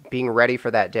remember being ready for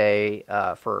that day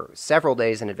for several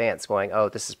days in advance, going, oh,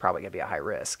 this is probably going to be a high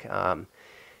risk.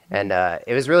 And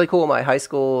it was really cool. My high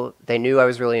school, they knew I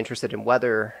was really interested in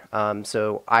weather.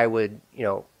 So I would,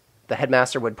 the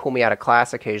headmaster would pull me out of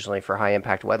class occasionally for high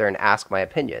impact weather and ask my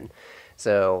opinion.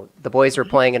 So the boys were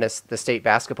playing in the state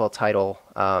basketball title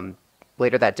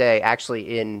later that day,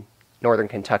 actually in northern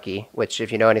Kentucky, which,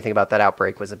 if you know anything about that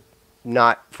outbreak, was a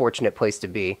not fortunate place to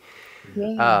be.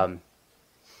 Yeah.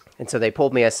 And so they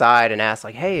pulled me aside and asked,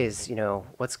 like, hey,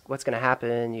 what's going to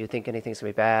happen? You think anything's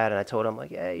going to be bad? And I told them,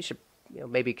 like, yeah, you should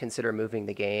maybe consider moving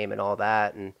the game and all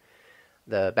that. And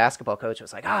the basketball coach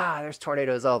was like, there's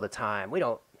tornadoes all the time. We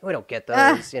don't get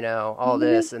those, all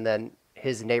this. And then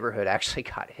his neighborhood actually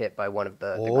got hit by one of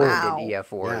the grounded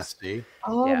EF4s. Yeah,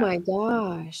 Oh my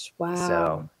gosh. Wow.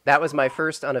 So that was my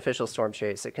first unofficial storm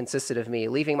chase. It consisted of me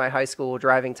leaving my high school,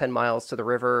 driving 10 miles to the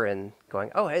river and going,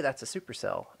 oh, hey, that's a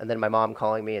supercell. And then my mom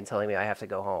calling me and telling me I have to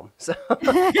go home. So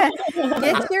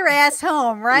Get your ass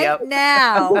home right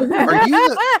now. Are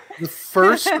you the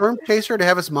first storm chaser to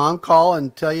have his mom call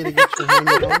and tell you to get your home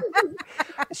home?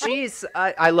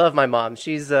 I love my mom.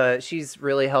 She's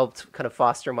really helped kind of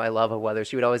foster my love of weather.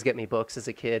 She would always get me books as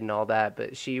a kid and all that,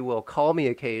 but she will call me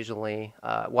occasionally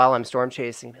while I'm storm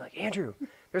chasing and be like, Andrew,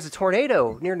 there's a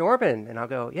tornado near Norman. And I'll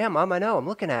go, yeah, Mom, I know. I'm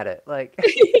looking at it. Like,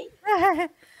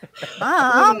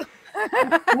 Mom.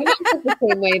 My mom's the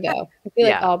same way, though. I feel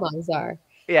like all moms are.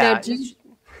 Yeah. Now, do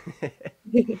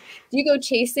you go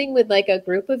chasing with like a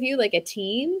group of you, like a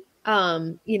team,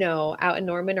 out in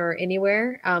Norman or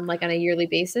anywhere, like on a yearly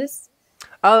basis?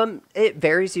 It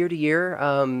varies year to year.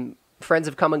 Friends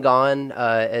have come and gone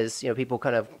as people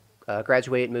kind of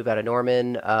graduate and move out of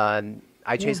Norman.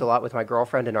 I chase a lot with my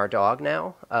girlfriend and our dog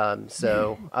now.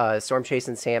 Storm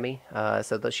chasing Sammy.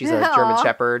 She's a German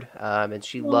Shepherd, and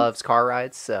she loves car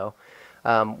rides. So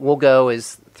we'll go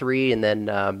as 3, and then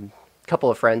a couple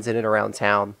of friends in and around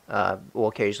town will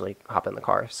occasionally hop in the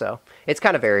car. So it's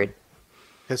kind of varied.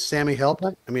 Has Sammy helped?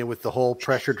 I mean, with the whole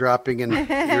pressure dropping and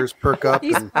ears perk up.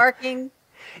 He's barking.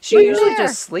 She usually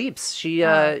just sleeps. We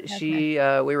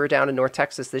were down in North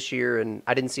Texas this year, and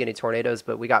I didn't see any tornadoes,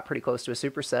 but we got pretty close to a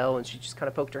supercell, and she just kind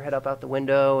of poked her head up out the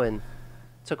window and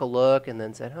took a look, and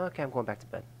then said, okay, I'm going back to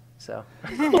bed. So,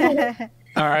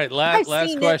 all right,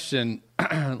 last question.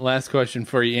 Last question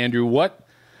for you, Andrew. What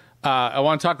I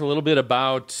want to talk a little bit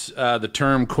about the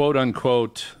term "quote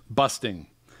unquote" busting.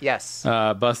 Yes.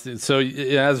 Busted. So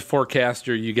as a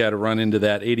forecaster, you got to run into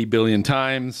that 80 billion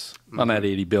times. Well, not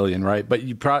 80 billion, right? But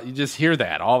you just hear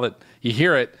that. You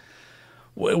hear it.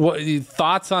 What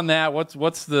thoughts on that?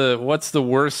 What's the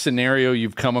worst scenario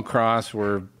you've come across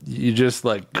where you just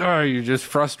you're just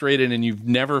frustrated and you've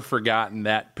never forgotten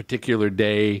that particular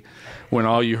day when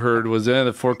all you heard was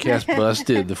the forecast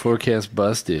busted. The forecast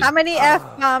busted. How many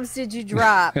F-bombs did you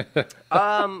drop?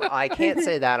 I can't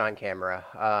say that on camera.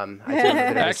 I do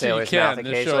have a bit of a sailor's mouth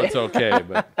occasionally. This show it's okay,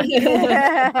 but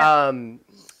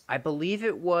I believe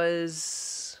it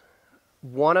was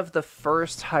one of the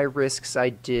first high risks I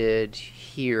did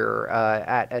here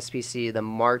at SPC, the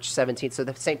March 17th, so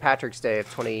the St. Patrick's Day of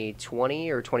 2020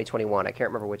 or 2021. I can't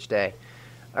remember which day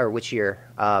or which year,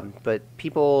 but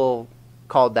people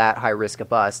called that high risk a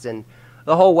bust, and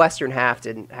the whole western half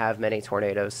didn't have many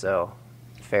tornadoes, so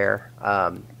fair.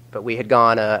 But we had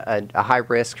gone a high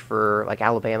risk for like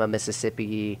Alabama,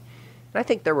 Mississippi, and I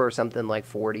think there were something like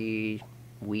 40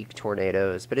 weak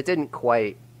tornadoes, but it didn't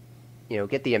quite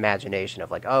get the imagination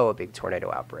of like, oh, a big tornado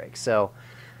outbreak. So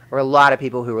there were a lot of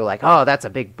people who were like, oh, that's a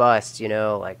big bust,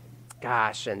 like,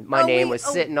 gosh, and my name was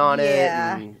sitting on it.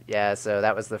 And so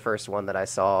that was the first one that I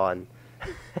saw. And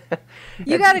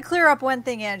you got to clear up one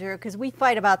thing, Andrew, because we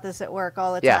fight about this at work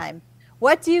all the time.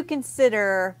 What do you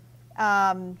consider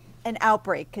an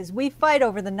outbreak? Because we fight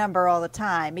over the number all the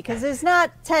time because there's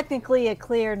not technically a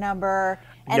clear number.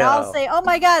 And I'll say, oh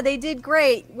my God, they did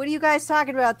great. What are you guys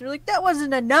talking about? They're like, that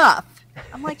wasn't enough.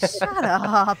 I'm like, shut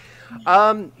up.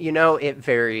 It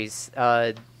varies.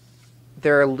 There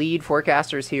are lead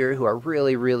forecasters here who are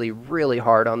really, really, really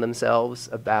hard on themselves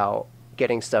about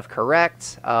getting stuff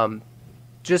correct.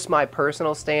 Just my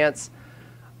personal stance,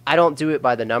 I don't do it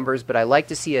by the numbers, but I like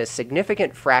to see a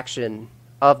significant fraction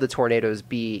of the tornadoes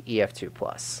be EF2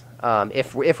 plus.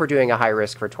 If we're doing a high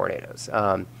risk for tornadoes.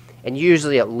 And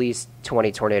usually at least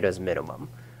 20 tornadoes minimum.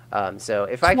 So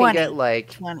if I can get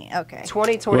like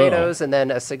 20 tornadoes and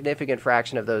then a significant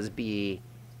fraction of those be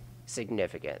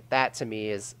significant, that to me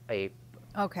is a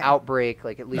outbreak,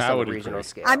 like at least on a regional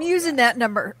scale. I'm using that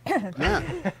number.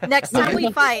 Next time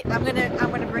we fight, I'm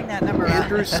gonna bring that number up.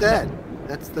 Andrew said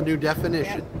that's the new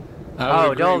definition.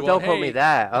 Oh, agree. don't Well, quote me hey,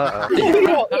 that.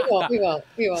 Uh-oh. We won't.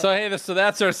 So hey, so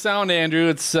that's our sound, Andrew.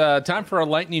 It's time for a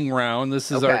lightning round.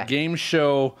 This is our Okay. game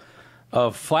show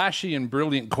of flashy and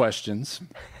brilliant questions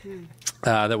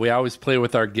that we always play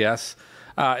with our guests.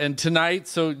 And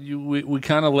tonight, we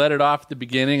kind of let it off at the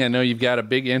beginning. I know you've got a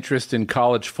big interest in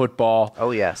college football.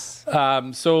 Oh, yes.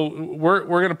 So we're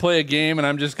going to play a game, and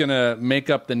I'm just going to make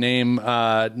up the name: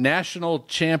 National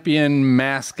Champion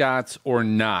Mascots or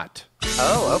Not.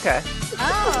 Oh, okay.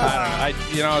 I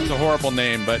don't know. It's a horrible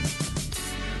name, but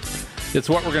it's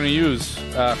what we're going to use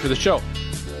for the show.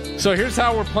 So here's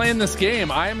how we're playing this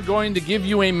game. I am going to give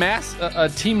you a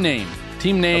team name,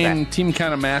 Okay. team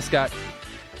kind of mascot,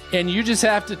 and you just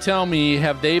have to tell me,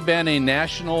 have they been a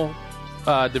national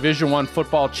Division I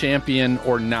football champion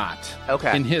or not?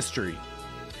 Okay. In history.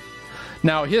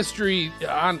 Now, history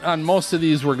on most of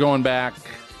these, we're going back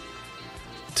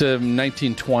to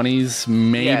 1920s.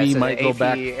 Maybe so might the go AP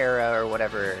back. era or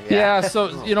whatever. Yeah, so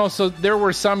there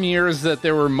were some years that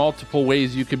there were multiple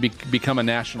ways you could become a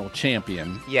national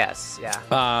champion. Yes,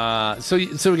 yeah. So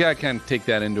we got to kind of take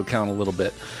that into account a little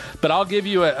bit. But I'll give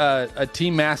you a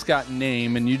team mascot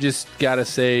name, and you just got to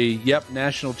say, yep,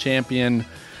 national champion,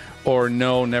 or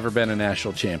no, never been a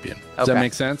national champion. Does that Okay.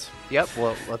 make sense? Yep,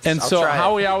 well, I'll So try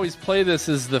how it. we always play this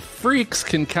is the freaks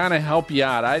can kind of help you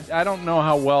out. I don't know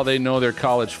how well they know their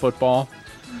college football,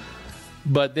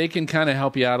 but they can kind of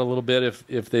help you out a little bit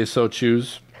if they so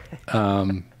choose.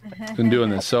 In doing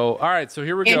this. So, all right, so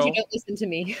here we Andrew, go. don't listen to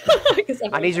me. 'Cause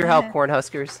I'm I need your help,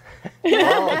 Cornhuskers. All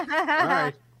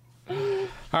right.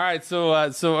 All right, so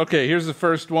okay, here's the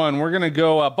first one. We're going to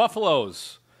go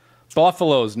Buffaloes.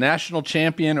 Buffaloes, national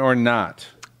champion or not?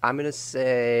 I'm going to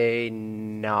say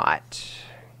not.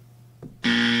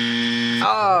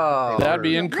 Oh. That'd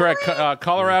be incorrect.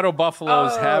 Colorado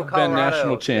Buffaloes Oh, have been Colorado.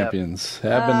 national Yep. champions.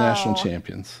 Have been national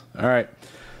champions. All right.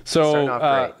 So Starting off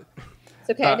great.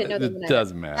 It's okay. I didn't know that. it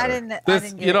doesn't matter. I didn't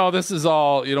This, get this is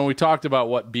all. We talked about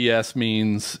what BS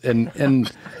means, and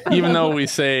even though we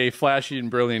say flashy and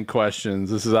brilliant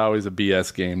questions, this is always a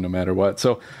BS game, no matter what.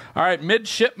 So, all right,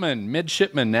 midshipmen,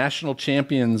 national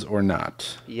champions or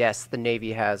not? Yes, the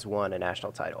Navy has won a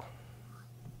national title.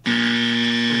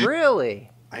 Really?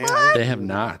 They have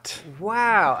not.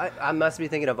 Wow. I must be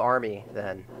thinking of Army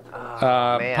then.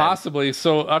 Oh, man. Possibly.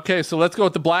 So, okay, so let's go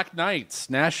with the Black Knights,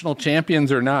 national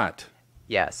champions or not?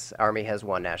 Yes, Army has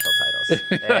won national titles.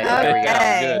 Hey, there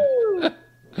we go. Okay.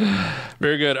 Good.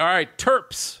 Very good. All right,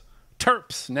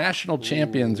 Terps, national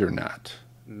champions or not?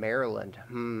 Maryland.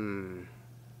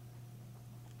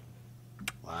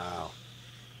 Wow.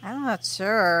 I'm not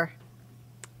sure.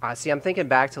 See, I'm thinking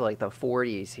back to like the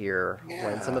 40s here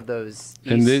when some of those.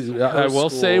 And East I Coast will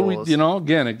say, schools-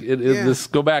 again, Yeah. this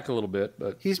go back a little bit,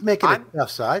 but He's making it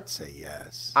tough, so I'd say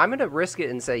yes. I'm going to risk it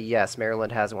and say yes,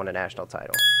 Maryland has won a national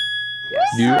title. Yes.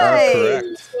 you are Nice.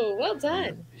 correct. Oh, well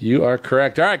done. You are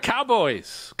correct. All right,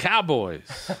 Cowboys.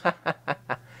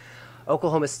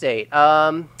 Oklahoma State.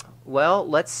 Well,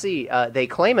 let's see. They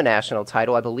claim a national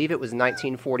title. I believe it was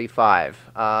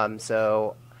 1945.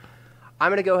 So I'm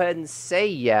going to go ahead and say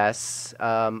yes,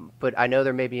 but I know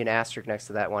there may be an asterisk next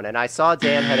to that one. And I saw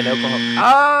Dan had an Oklahoma.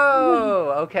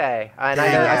 Oh, okay. And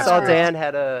I saw Dan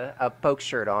had a Poke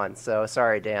shirt on. So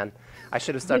sorry, Dan. I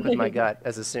should have stuck with my gut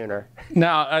as a Sooner.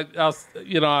 Now,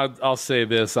 I'll say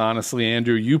this honestly,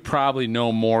 Andrew. You probably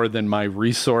know more than my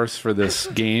resource for this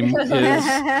game is,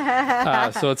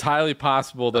 so it's highly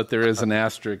possible that there is an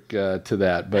asterisk to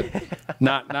that, but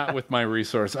not with my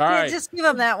resource. All right, Just give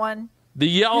them that one. the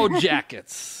Yellow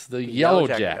Jackets. The Yellow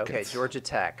Jackets. Okay, Georgia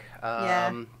Tech.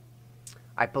 Yeah.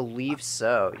 I believe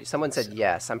so. Someone said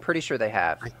yes. I'm pretty sure they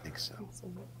have. I think so.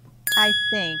 I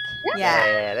think. Yeah.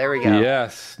 Yeah, there we go.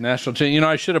 Yes, national champion.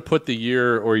 I should have put the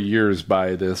year or years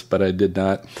by this, but I did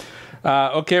not.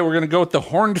 Okay, we're going to go with the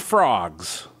Horned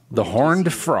Frogs. The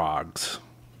Horned Frogs.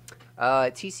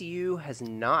 TCU has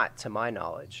not, to my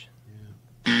knowledge.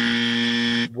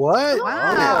 What?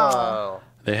 Oh.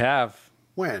 They have.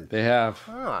 When? They have.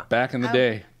 Huh. Back in the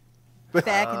day.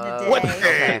 Back in the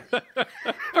day.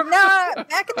 No,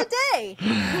 back in the day.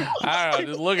 I don't know.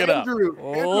 Just look it up. Andrew,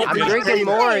 Look I'm it up. drinking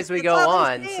more as we It's go all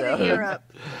on. these So. in Europe.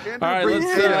 All right, let's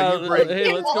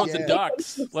go with the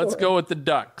Ducks. Let's go with the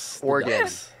Ducks. The Oregon.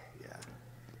 Ducks.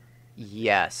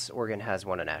 Yes, Oregon has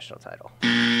won a national title.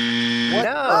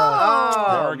 No.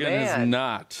 Oh, Oregon has man.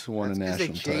 not won a Because they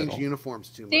national change title. uniforms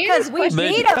too much. Because we They-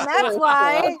 beat them. That's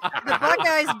why. The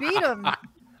Buckeyes beat them.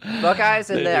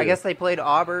 Buckeyes, and They I do. guess they played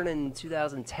Auburn in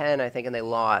 2010, I think, and they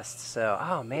lost. So,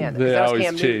 oh man, They that was always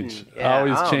Cam change. Newton. Yeah.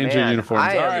 Always Oh, change their man. uniforms.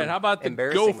 I All am right, how about the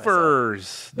embarrassing myself.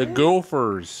 Gophers? The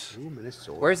Gophers. Ooh,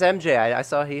 Minnesota. Where's MJ? I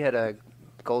saw he had a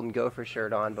Golden Gopher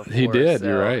shirt on before. He did. so-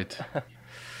 You're right.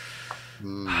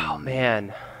 Oh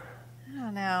man. I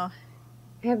don't know.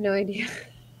 I have no idea.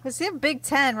 Was he in Big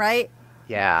Ten, right?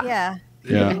 Yeah. Yeah.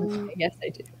 Yeah. Yes, I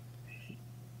do.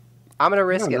 I'm gonna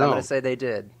risk I it. don't I'm know. gonna say they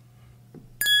did.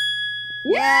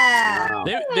 Yeah.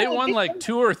 They won like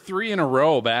 2 or 3 in a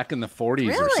row back in the 40s or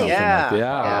Really? something Yeah. like that.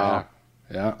 Yeah.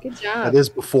 Yeah. Good That job. is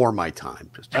before my time.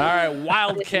 Just All right,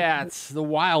 Wildcats. The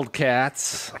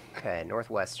Wildcats. Okay,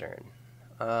 Northwestern.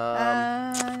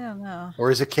 I don't know. or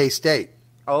is it K-State?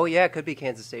 Oh yeah, it could be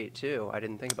Kansas State too. I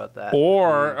didn't think about that.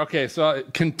 Or, okay, so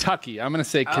Kentucky. I'm going to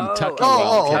say Kentucky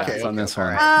Oh, Wildcats okay, on this one.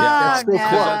 all Oh, Yeah. still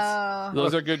no.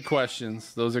 Those are good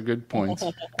questions. Those are good points.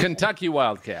 Kentucky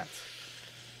Wildcats.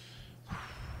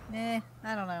 I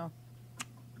don't know.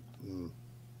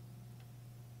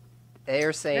 They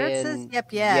are saying says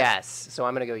yep, yes. yes. So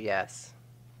I'm gonna go yes.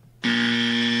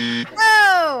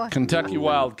 No. Kentucky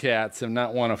Wildcats have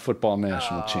not won a football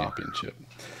national championship.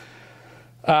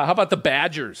 How about the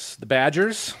Badgers? The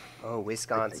Badgers? Oh,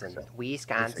 Wisconsin.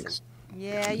 Wisconsin.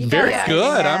 Yeah, you Very got it.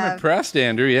 good. Yeah. I'm impressed,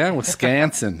 Andrew. Yeah,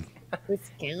 Wisconsin.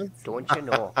 Wisconsin. Don't you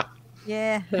know?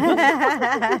 Yeah.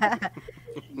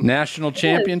 National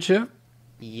championship?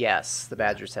 Yes, the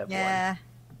Badgers have yeah.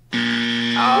 won.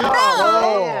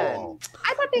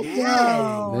 I thought they did.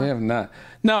 They have not.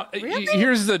 Now,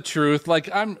 here's the truth. Like,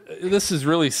 this is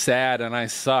really sad, and I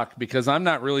suck because I'm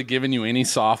not really giving you any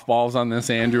softballs on this,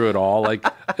 Andrew, at all.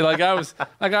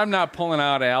 I'm not pulling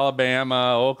out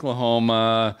Alabama,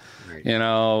 Oklahoma, none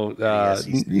of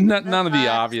the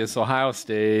obvious Ohio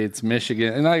States,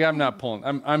 Michigan, and I'm not pulling.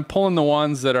 I'm pulling the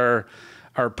ones that are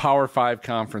Power 5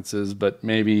 conferences, but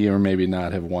maybe or maybe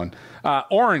not have won.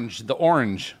 Orange, the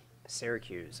Orange.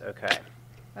 Syracuse. Okay.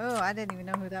 Oh, I didn't even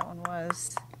know who that one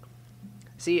was.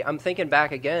 See, I'm thinking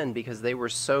back again because they were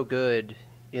so good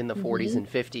in the 40s and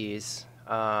 50s.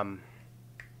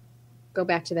 Go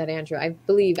back to that, Andrew. I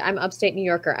believe I'm upstate New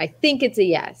Yorker. I think it's a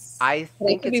yes. I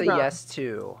think could it's be a wrong. yes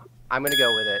too. I'm gonna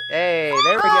go with it. Hey,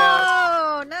 there we go.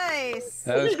 Oh, nice.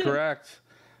 That is correct.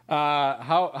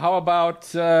 How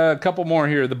about a couple more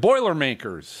here? The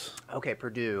Boilermakers. Okay,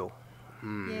 Purdue.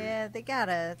 Yeah, they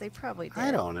probably did.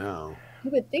 I don't know.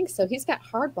 You would think so. He's got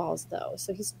hard balls though,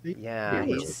 so he's Yeah,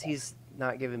 Yeah. he's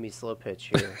not giving me slow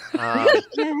pitch here. I'm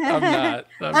not.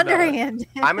 Underhand.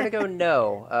 I'm gonna go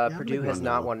no. I'm Purdue gonna has go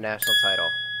not no. won a national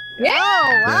title. yeah. Oh,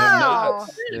 They have wow. not.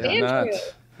 They have Andrew.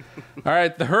 not. All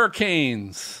right, the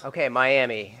Hurricanes. Okay,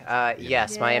 Miami.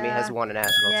 Yes, Miami Yeah. has won a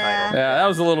national Yeah. title. Yeah, that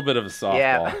was a little bit of a softball.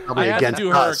 Yeah. Probably I had to against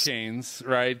do us. Hurricanes,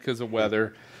 right, because of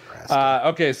weather.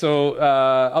 Okay, so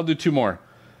I'll do 2 more.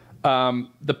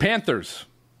 The Panthers.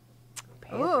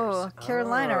 Ooh,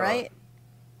 Carolina, right?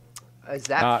 Is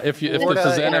that If this Florida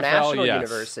is NFL, International yes.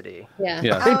 University? Yeah.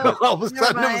 Yes. Oh, All of a never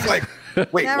sudden, I was mind.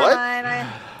 like, wait, Never what?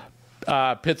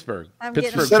 mind. Pittsburgh. I'm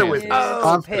Pittsburgh You said it with confused.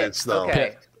 confidence, Pitt. though.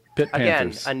 Okay. Pitt Again,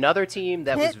 Panthers. another team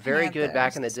that was Pitt very good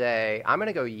back in the Panthers. day. I'm going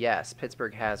to go yes.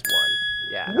 Pittsburgh has won.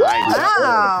 Yeah.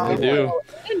 Wow. They do.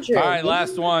 Andrew. All right,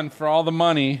 last one for all the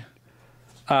money.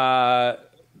 The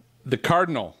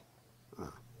Cardinal.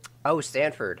 Oh,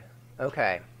 Stanford.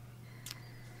 Okay.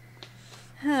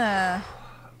 Huh.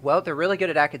 Well, they're really good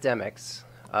at academics.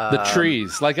 The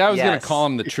Trees. Like, I was going yes. to call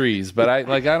them the Trees, but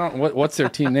I don't. What's their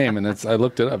team name? And I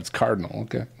looked it up. It's Cardinal.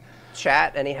 Okay.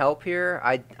 Chat, any help here?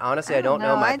 I honestly, I don't don't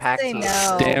know know. my I'd Pac say team.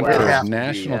 no. Stanford Well,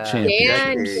 national yeah. champion.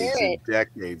 Dan Decades Garrett. and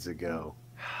decades ago.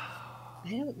 I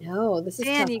don't know. This is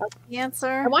Dan, tough. you can answer.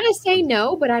 I want to say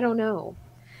no, but I don't know.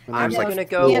 When there I'm was, like, going to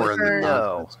go four with in the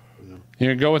no. conference. You're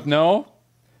going to go with no?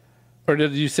 Or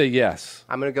did you say yes?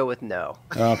 I'm going to go with no.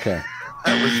 Okay.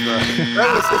 That was the.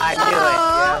 I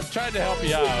knew it. Yeah. Tried to help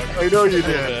you out. I know you a little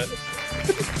did.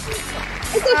 bit.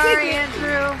 Sorry,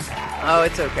 Andrew. Oh,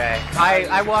 it's okay.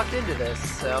 I walked into this,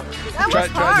 so. That was Tried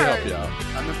to hard. help you out.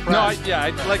 I'm impressed.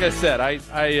 No, like I said,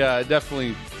 I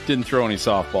definitely didn't throw any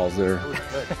softballs there.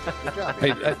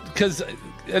 Good job. Because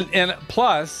and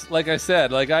plus, like I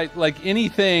said, like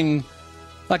anything,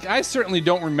 like I certainly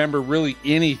don't remember really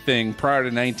anything prior to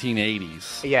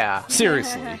 1980s. Yeah.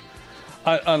 Seriously.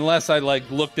 Unless I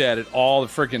looked at it all the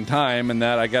freaking time and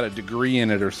that I got a degree in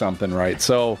it or something, right?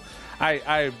 So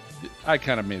I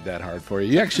kind of made that hard for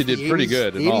you. You actually did pretty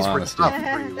good, in all 80s were honesty. tough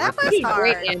for you. That You was did hard.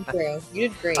 great, Andrew. You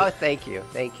did great. Oh, thank you.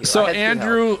 Thank you. So I had good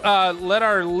Andrew, help. let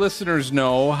our listeners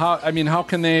know how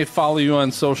can they follow you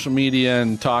on social media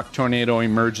and talk tornado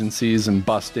emergencies and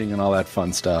busting and all that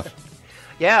fun stuff?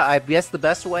 Yeah, I guess the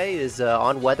best way is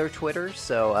on weather Twitter.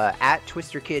 So at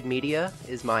TwisterKid Media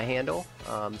is my handle.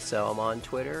 So I'm on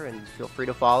Twitter, and feel free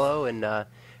to follow. And if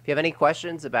you have any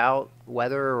questions about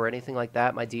weather or anything like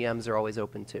that, my DMs are always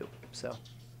open too. So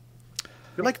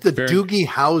You're like the Very- Doogie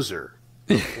Howser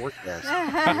the forecast.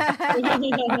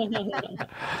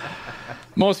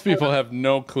 Most people have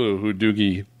no clue who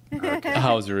Doogie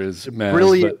Howser is. Maz,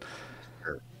 Brilliant.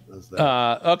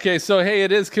 Okay, so hey,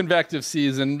 it is convective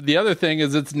season. The other thing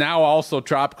is it's now also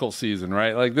tropical season,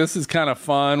 right? Like this is kind of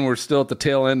fun. We're still at the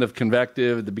tail end of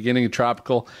convective, at the beginning of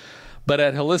tropical. But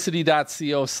at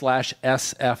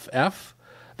helicity.co/SFF,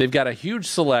 they've got a huge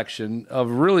selection of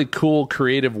really cool,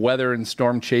 creative weather and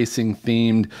storm chasing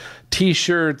themed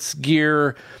t-shirts,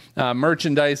 gear,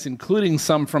 merchandise, including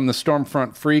some from the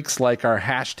Stormfront Freaks, like our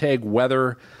hashtag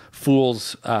Weather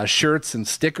Fools shirts and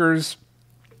stickers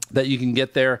that you can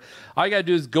get there. All you got to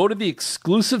do is go to the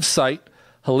exclusive site,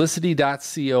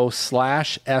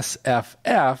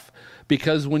 helicity.co/SFF,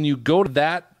 because when you go to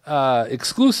that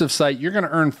exclusive site, you're going to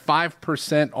earn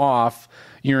 5% off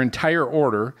your entire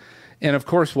order. And of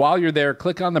course, while you're there,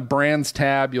 click on the brands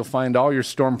tab. You'll find all your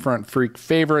Stormfront Freak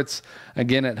favorites,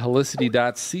 again, at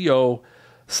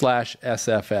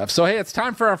helicity.co/SFF. So, hey, it's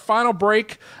time for our final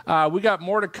break. We got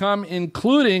more to come,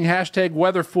 including hashtag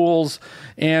Weather Fools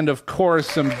and, of course,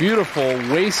 some beautiful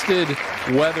wasted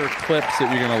weather clips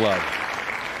that you're going to love.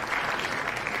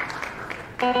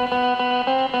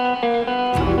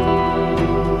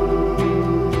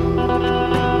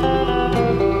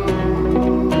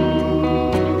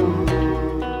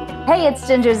 Hey, it's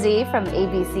Ginger Z from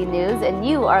ABC News, and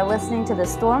you are listening to the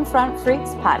Stormfront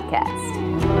Freaks podcast.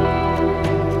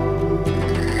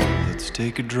 Let's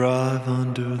take a drive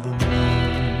under the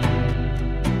moon.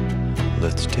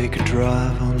 Let's take a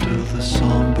drive under the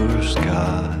somber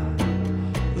sky.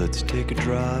 Let's take a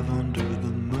drive under the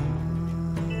moon.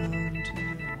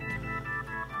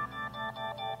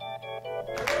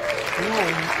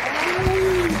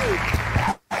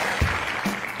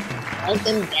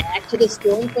 Welcome back to the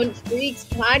Stormfront Freaks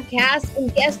podcast.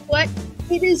 And guess what?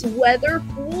 It is Weather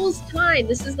Fools time.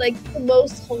 This is like the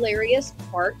most hilarious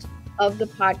part of the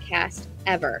podcast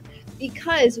ever,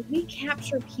 because we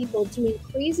capture people doing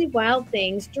crazy, wild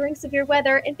things during severe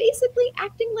weather and basically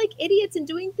acting like idiots and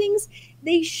doing things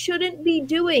they shouldn't be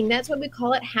doing. That's why we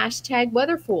call it hashtag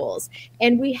Weather Fools.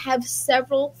 And we have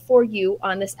several for you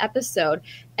on this episode.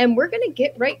 And we're going to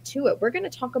get right to it. We're going to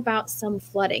talk about some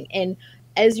flooding. And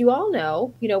as you all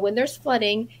know, when there's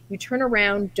flooding, you turn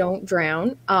around, don't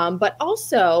drown. But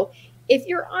also, if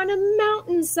you're on a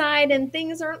mountainside and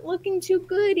things aren't looking too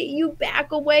good, you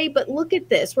back away. But look at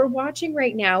this. We're watching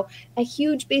right now a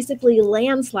huge, basically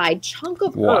landslide chunk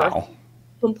of earth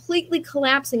completely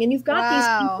collapsing. And you've got these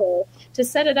people to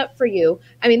set it up for you.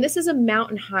 I mean, this is a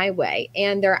mountain highway,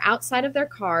 and they're outside of their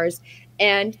cars,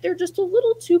 and they're just a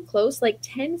little too close, like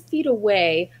 10 feet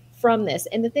away from this.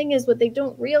 And the thing is, what they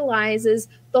don't realize is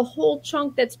the whole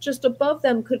chunk that's just above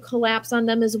them could collapse on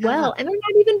them as well. And they're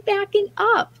not even backing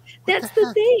up. That's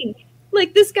the thing.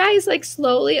 Like, this guy is like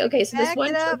slowly, okay, so Back this one.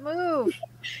 it up, move.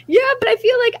 Yeah, but I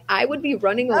feel like I would be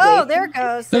running away. Oh, there it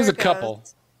goes. There's a couple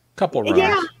runs.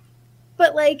 Yeah.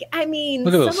 But like, I mean,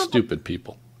 look at those stupid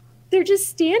people. They're just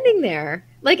standing there.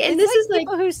 Like, and this is like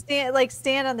people who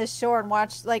stand on the shore and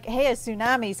watch, like, hey, a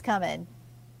tsunami's coming.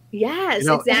 Yes,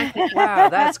 exactly. Wow,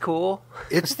 that's cool.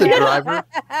 It's the driver.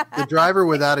 The driver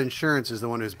without insurance is the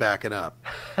one who's backing up.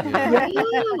 Yeah,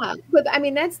 but I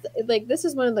mean, that's like, this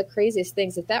is one of the craziest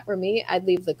things. If that were me, I'd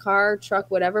leave the car, truck,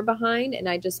 whatever behind, and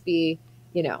I'd just be,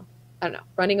 I don't know,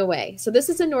 running away. So this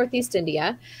is in Northeast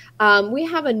India. We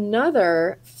have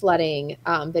another flooding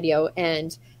video,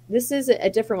 and this is a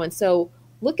different one. So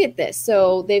look at this.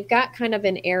 So they've got kind of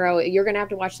an arrow. You're going to have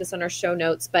to watch this on our show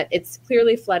notes, but it's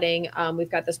clearly flooding.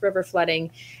 We've got this river flooding,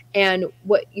 and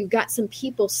what you've got some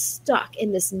people stuck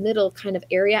in this middle kind of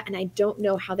area. And I don't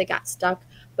know how they got stuck,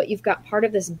 but you've got part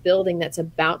of this building that's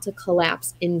about to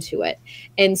collapse into it.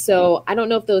 And so I don't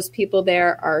know if those people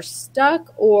there are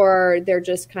stuck or they're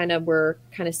just were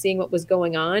seeing what was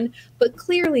going on, but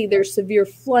clearly there's severe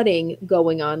flooding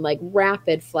going on, like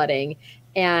rapid flooding.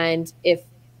 And if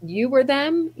you were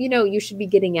them, you should be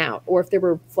getting out. Or if there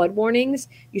were flood warnings,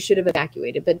 you should have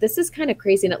evacuated. But this is kind of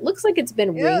crazy. And it looks like it's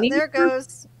been raining. There it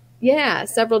goes. Yeah,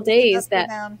 several days that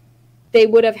they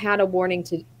would have had a warning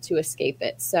to escape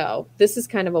it. So this is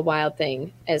kind of a wild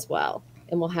thing as well.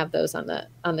 And we'll have those on the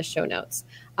show notes.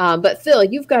 But Phil,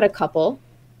 you've got a couple,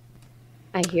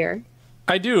 I hear.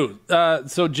 I do.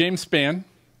 So James Spann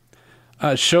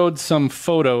showed some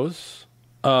photos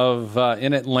of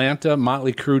in Atlanta,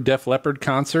 Motley Crue Def Leppard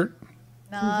concert.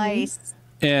 Nice.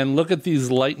 And look at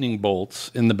these lightning bolts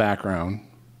in the background.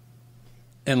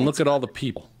 And look at all the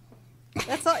people.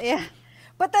 That's all, yeah.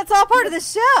 But that's all part of the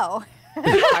show.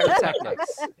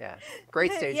 Pyrotechnics. Yeah.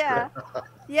 Great stage crew.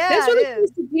 Yeah, That's really it cool.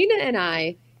 is. Sabrina and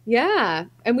I Yeah.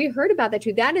 And we heard about that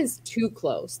too. That is too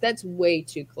close. That's way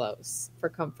too close for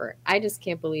comfort. I just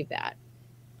can't believe that.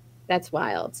 That's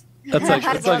wild. That's like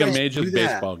it's like a Do Majors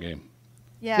that. baseball game.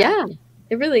 Yeah,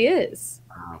 it really is.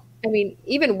 Wow. I mean,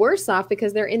 even worse off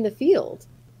because they're in the field.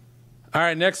 All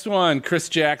right, next one, Chris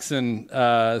Jackson,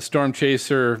 storm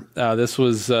chaser. This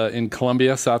was in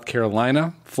Columbia, South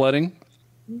Carolina, flooding.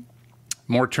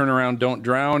 More turnaround, don't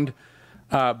drown.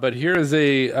 But here is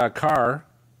a car,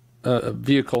 a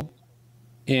vehicle,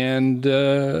 and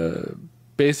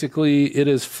basically it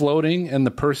is floating, and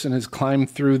the person has climbed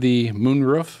through the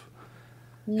moonroof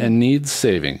and needs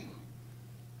saving.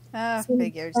 Oh,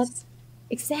 figures.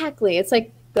 Exactly. It's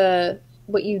like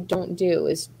what you don't do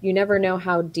is you never know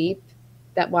how deep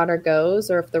that water goes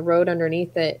or if the road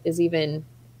underneath it is even,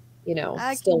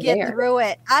 I still can get there. through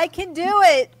it. I can do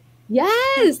it.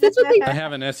 Yes, that's what they I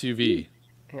have an SUV.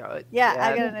 Yeah,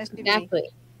 I got an SUV. exactly.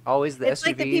 Always the It's SUVs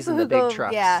like the people and who the big go,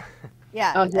 trucks. yeah.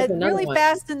 Oh, here's another Really one.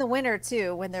 fast in the winter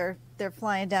too, when they're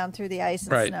flying down through the ice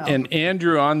and Right. snow. And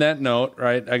Andrew, on that note,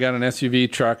 right, I got an SUV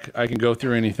truck. I can go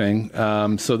through anything.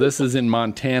 So this is in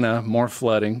Montana, more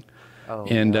flooding. Oh,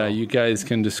 And no. you guys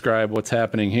can describe what's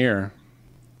happening here.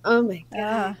 Oh my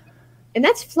god. And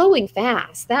that's flowing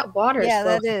fast. That water is yeah,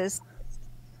 flowing. that is.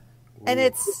 And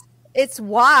it's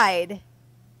wide.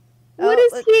 What Oh,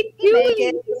 is look, he make doing?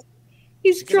 it.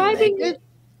 He's driving. make it?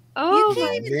 Oh, You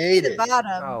can't even see made the it.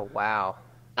 bottom. Oh, wow.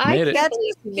 I Made it. can't That's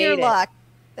believe just he pure made it. luck.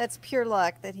 That's pure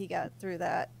luck that he got through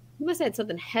that. He must have had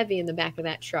something heavy in the back of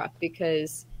that truck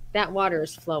because that water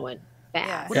is flowing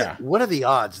fast. Yeah. What are the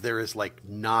odds there is like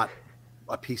not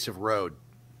a piece of road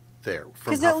there?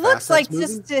 from Because how it looks fast like that's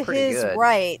moving? just to Pretty his good.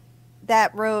 right,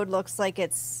 that road looks like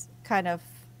it's kind of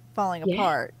falling Yeah.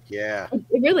 apart. Yeah.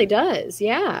 It really does.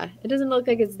 Yeah. It doesn't look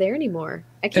like it's there anymore.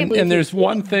 I can't believe And he there's did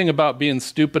one it. thing about being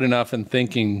stupid enough and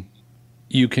thinking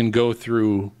you can go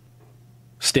through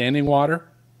standing water,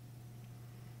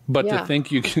 but Yeah. to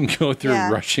think you can go through Yeah.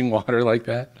 rushing water like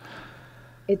that.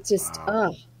 It's just,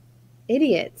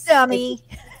 idiots. Dummy.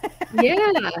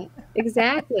 Yeah,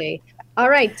 exactly. All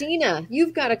right, Dina,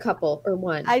 you've got a couple or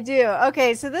one. I do.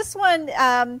 Okay, so this one,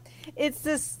 it's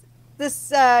this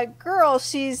girl.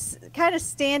 She's kind of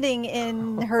standing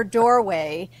in her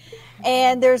doorway,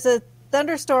 and there's a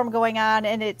thunderstorm going on.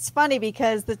 And it's funny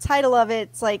because the title of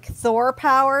it's like Thor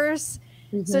powers.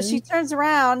 So she turns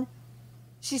around,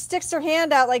 she sticks her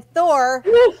hand out like Thor,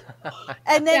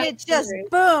 and then it That's just hilarious.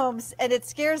 booms, and it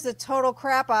scares the total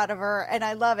crap out of her. And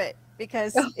I love it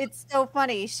because it's so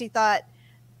funny. She thought,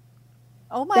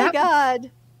 "Oh my That-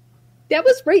 god." That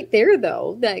was right there,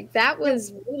 though. That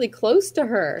was really close to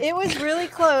her. It was really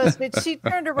close, but she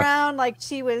turned around like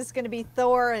she was going to be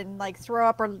Thor and like throw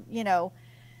up her, yeah.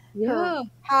 her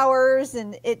powers,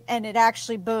 and it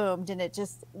actually boomed, and it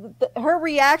just her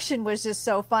reaction was just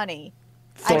so funny.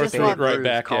 I Thor just threw it love right Bruce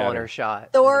back calling at her her. shot.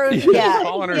 Thor, yeah,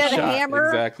 Calling her he had a shot. hammer.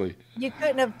 Exactly. You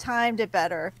couldn't have timed it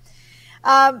better.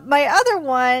 My other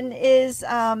one is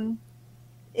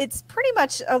it's pretty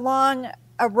much along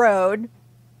a road.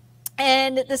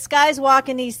 And this guy's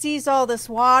walking, he sees all this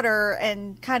water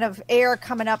and kind of air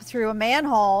coming up through a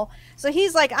manhole. So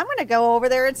he's like, I'm going to go over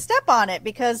there and step on it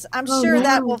because I'm sure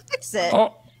that will fix it.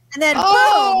 Oh, And then boom,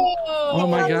 oh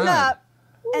my comes God. up,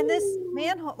 and this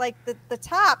manhole, like the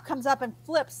top comes up and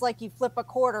flips like you flip a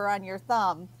quarter on your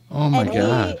thumb. Oh my And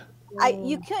God.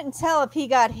 you couldn't tell if he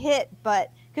got hit,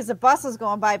 but because the bus was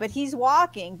going by, but he's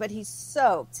walking, but he's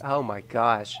soaked. Oh, my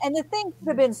gosh. And the thing could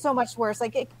have been so much worse.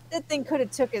 Like the thing could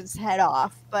have took his head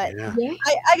off, but Yeah. Yeah.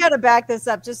 I got to back this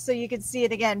up just so you can see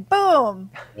it again. Boom.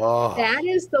 Oh. That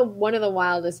is one of the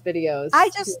wildest videos. I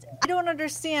don't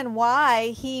understand why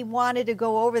he wanted to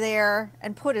go over there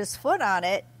and put his foot on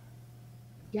it.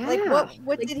 yeah. Like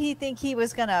what did he think he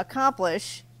was going to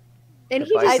accomplish? And The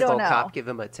he just, I don't bicycle know. cop give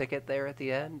him a ticket there at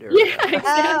the end? Or yeah, exactly.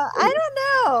 I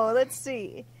don't know. Let's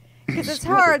see. Because it's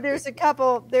hard. There's a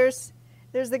couple. There's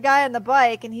the guy on the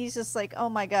bike, and he's just like, "Oh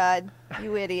my god,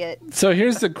 you idiot!" So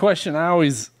here's the question I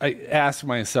ask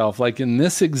myself, like in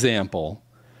this example,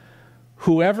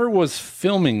 whoever was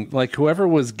filming, like whoever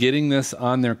was getting this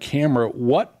on their camera,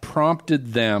 what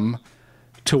prompted them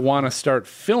to want to start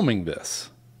filming this?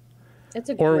 That's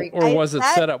a Or great. was it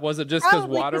that- set up? Was it just because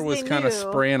probably water 'cause was they kind of knew.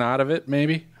 spraying out of it,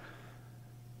 maybe?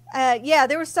 Yeah,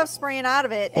 there was stuff spraying out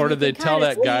of it. Or and did you they can tell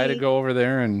kinda that guy to see- go over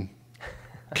there and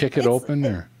kick it open?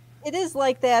 Or It is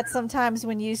like that sometimes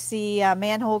when you see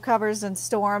manhole covers and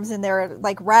storms, and they're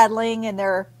like rattling and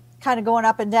they're kind of going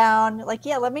up and down. Like,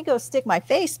 yeah, let me go stick my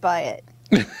face by it.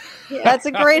 That's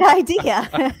a great idea.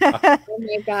 Oh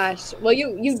my gosh. Well,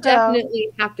 you So- definitely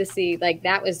have to see. Like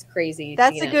that was crazy.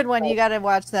 That's Gina. a good one. You got to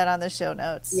watch that on the show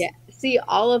notes. Yeah. see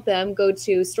all of them, go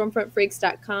to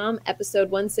stormfrontfreaks.com, episode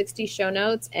 160 show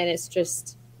notes, and it's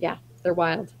just, yeah, they're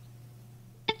wild.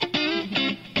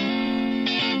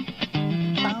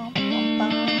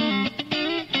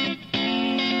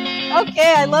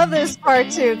 Okay, I love this part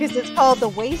too because it's called the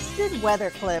Wasted Weather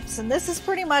Clips. And this is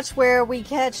pretty much where we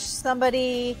catch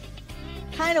somebody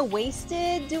kind of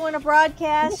wasted doing a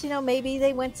broadcast. You know, maybe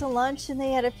they went to lunch and they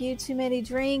had a few too many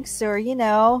drinks, or, you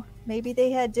know, maybe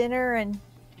they had dinner and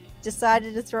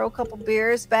decided to throw a couple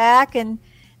beers back. And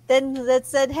then that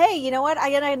said, hey, you know what?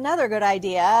 I got another good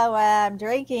idea. While I'm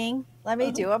drinking, let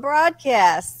me do a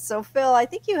broadcast. So, Phil, I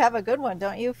think you have a good one,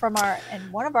 don't you, from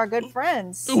one of our good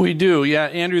friends? We do, yeah.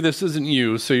 Andrew, this isn't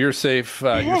you, so you're safe.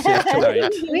 You're safe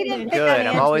tonight. We didn't pick Good. on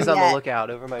I'm always on Andrew the yet. lookout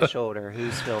over my shoulder.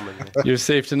 Who's filming me? You're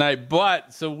safe tonight.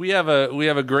 But so we have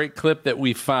a great clip that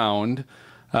we found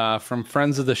from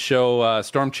friends of the show,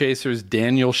 Storm Chasers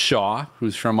Daniel Shaw,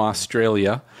 who's from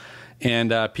Australia, and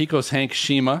Pico's Hank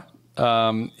Shima.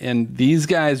 And these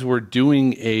guys were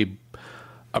doing a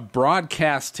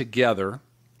broadcast together.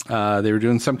 They were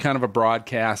doing some kind of a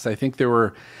broadcast. I think they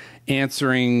were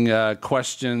answering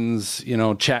questions, you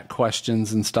know, chat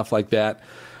questions and stuff like that.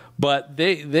 But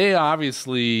they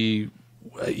obviously,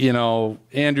 you know,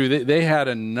 Andrew, they had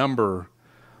a number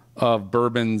of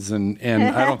bourbons and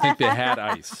I don't think they had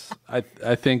ice. I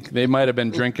think they might have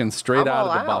been drinking straight out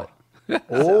of the bottle.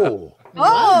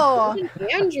 Oh,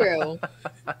 Andrew.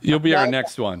 You'll be our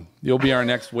next one. You'll be our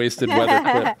next Wasted Weather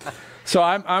clip. So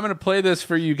I'm going to play this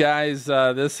for you guys.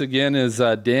 This again is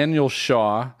Daniel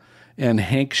Shaw and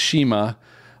Hank Shima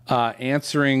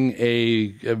answering a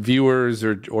viewer's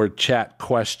or chat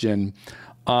question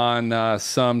on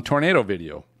some tornado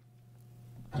video.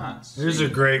 Here's a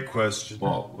great question.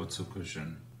 What's the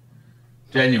question?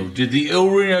 Daniel, did the El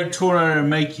Reno tornado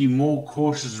make you more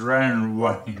cautious around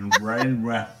rain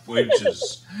wrap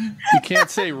wedges? You can't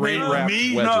say rain wrap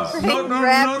wedges. Not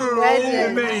at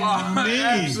all. Me.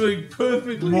 Absolutely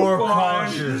perfectly more fine.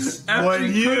 cautious. Absolutely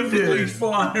What you perfectly did.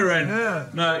 fine.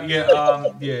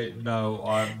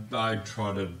 I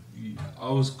try to.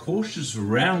 I was cautious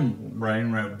around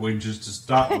rain wrap wedges to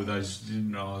start with. I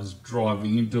was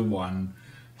driving into one.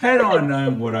 Had I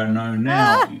known what I know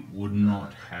now, it would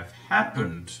not have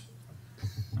happened.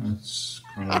 That's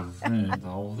kind of the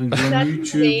whole thing's on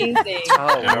YouTube. Amazing.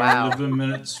 Oh, Hour wow. 11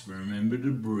 minutes. Remember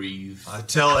to breathe. I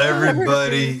tell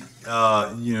everybody,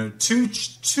 two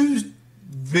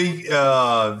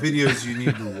videos you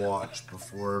need to watch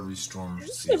before every storm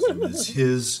season is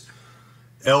his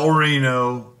El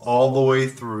Reno all the way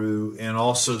through, and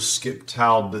also Skip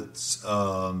Talbot's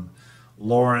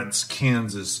Lawrence,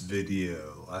 Kansas video.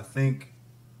 I think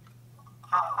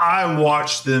I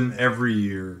watch them every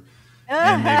year,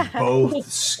 and they both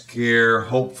scare,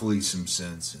 hopefully, some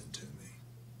sense into me.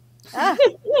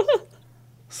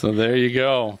 So there you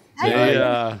go.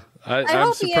 I'm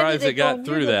hope he surprised ended they it got going,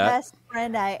 through "You're the that. best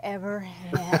friend I ever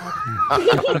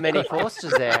had." Many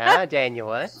Forsters there, huh,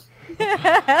 Daniel? Eh?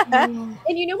 And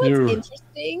you know what's Ew.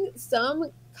 interesting?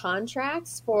 Some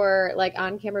contracts for like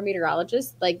on-camera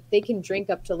meteorologists, like they can drink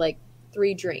up to like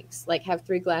 3 drinks, like have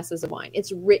 3 glasses of wine.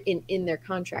 It's written in their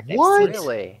contract. I've seen it.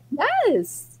 Really?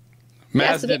 Yes.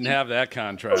 Maz so didn't they- have that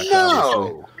contract.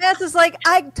 No. Matt is like,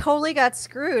 I totally got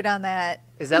screwed on that.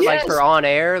 Is that like for on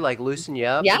air, like loosen you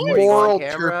up? Yes. before you go on Moral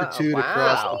camera? turpitude Oh,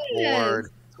 across wow. the board,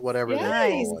 whatever they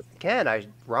Nice. call it.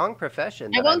 Again, wrong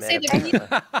profession. I that won't may say have the picked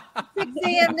up. 6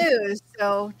 a.m. news,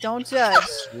 so don't judge.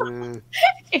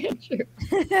 Andrew.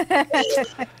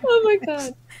 Oh my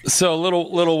god. So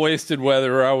little wasted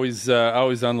weather. We're always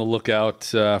on the lookout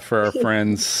for our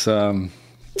friends.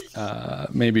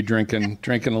 Maybe drinking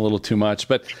a little too much,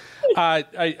 but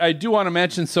I do want to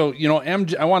mention. So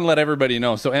MJ, I want to let everybody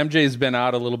know. So MJ's been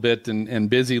out a little bit and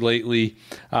busy lately.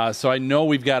 So I know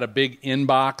we've got a big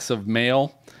inbox of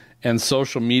mail and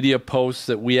social media posts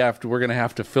that we're going to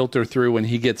have to filter through when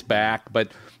he gets back.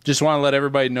 But just want to let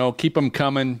everybody know, keep them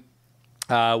coming.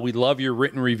 We love your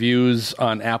written reviews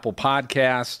on Apple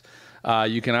Podcasts.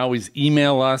 You can always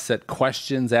email us at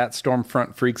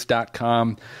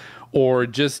questions@stormfrontfreaks.com, or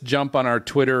just jump on our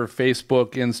Twitter,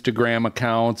 Facebook, Instagram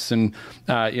accounts. And,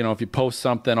 if you post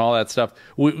something, all that stuff.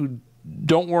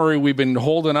 Don't worry, we've been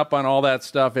holding up on all that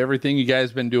stuff, everything you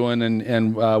guys been doing,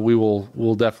 and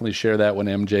we'll definitely share that when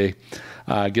MJ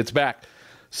gets back.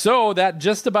 So that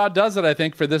just about does it, I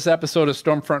think, for this episode of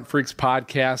Stormfront Freaks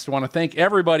podcast. I want to thank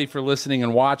everybody for listening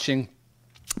and watching.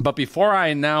 But before I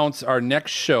announce our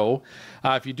next show,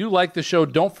 if you do like the show,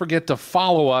 don't forget to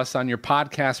follow us on your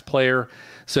podcast player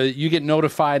so that you get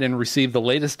notified and receive the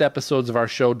latest episodes of our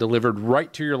show delivered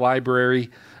right to your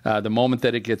library the moment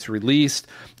that it gets released.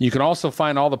 You can also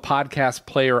find all the podcast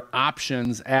player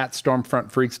options at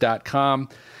stormfrontfreaks.com.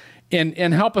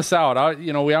 And help us out.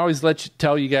 We always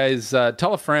tell you guys,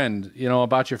 tell a friend,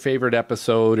 about your favorite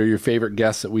episode or your favorite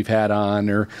guests that we've had on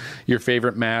or your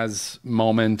favorite Maz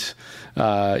moment,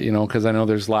 because I know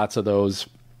there's lots of those.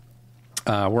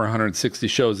 We're 160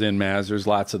 shows in, Maz. There's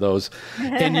lots of those.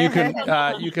 And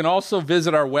you can also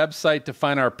visit our website to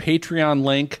find our Patreon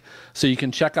link so you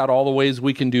can check out all the ways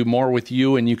we can do more with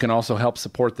you, and you can also help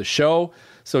support the show.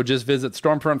 So just visit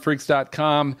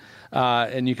stormfrontfreaks.com.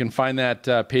 And you can find that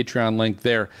Patreon link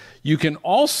there. You can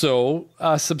also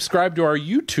subscribe to our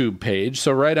YouTube page.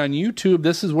 So right on YouTube,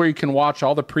 this is where you can watch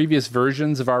all the previous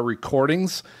versions of our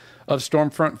recordings of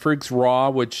Stormfront Freaks Raw,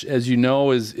 which, as you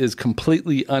know, is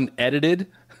completely unedited,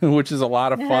 which is a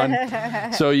lot of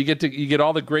fun. So you get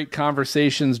all the great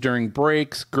conversations during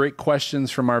breaks, great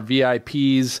questions from our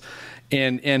VIPs,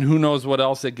 and who knows what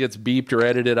else that gets beeped or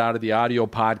edited out of the audio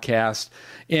podcast.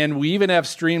 And we even have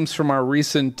streams from our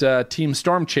recent Team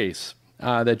Storm Chase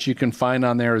that you can find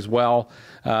on there as well.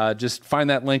 Just find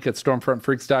that link at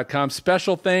stormfrontfreaks.com.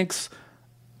 Special thanks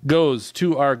goes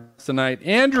to our guest tonight,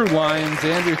 Andrew Lyons.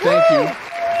 Andrew, thank you.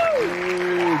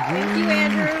 Thank you,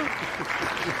 Andrew.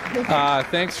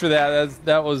 Thanks for that.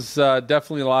 That was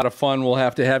definitely a lot of fun. We'll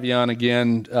have to have you on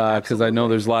again because I know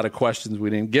there's a lot of questions we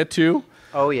didn't get to.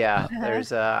 Oh yeah,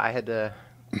 there's. I had to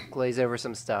glaze over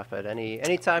some stuff, but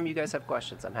anytime you guys have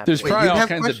questions, I'm happy. There's probably all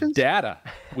kinds of data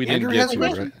we didn't get to.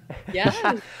 Right?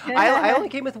 Yeah. I only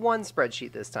came with one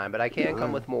spreadsheet this time, but I can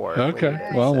come with more.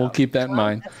 Okay. Well, we'll keep that in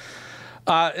mind.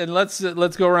 And let's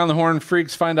go around the horn,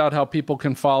 Freaks. Find out how people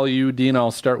can follow you. Dean,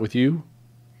 I'll start with you.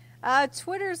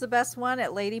 Twitter's the best one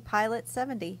at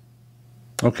LadyPilot70.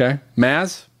 Okay.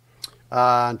 Maz?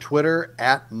 On Twitter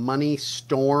at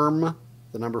MoneyStorm,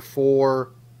 the number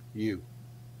 4, you.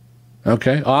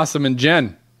 Okay. Awesome. And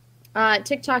Jen?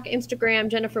 TikTok, Instagram,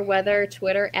 Jennifer Weather,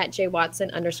 Twitter at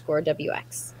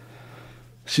JWatson_WX.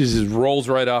 She just rolls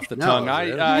right off the tongue.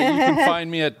 You can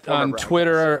find me on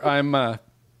Twitter. I'm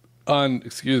I'm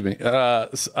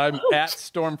at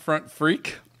Stormfront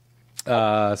Freak.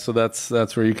 So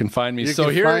that's where you can find me.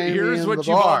 Here's what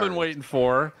you've all been waiting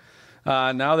for.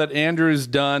 Now that Andrew's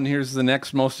done, here's the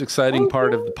next most exciting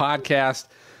part of the podcast.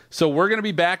 So we're going to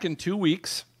be back in 2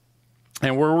 weeks,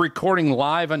 and we're recording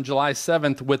live on July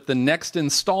 7th with the next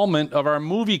installment of our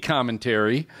movie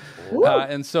commentary.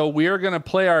 And so we are going to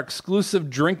play our exclusive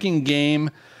drinking game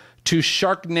to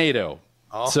Sharknado.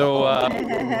 So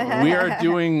we are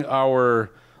doing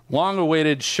our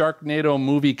long-awaited Sharknado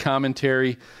movie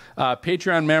commentary.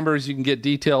 Patreon members, you can get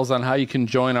details on how you can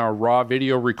join our raw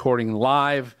video recording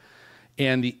live.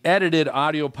 And the edited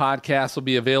audio podcast will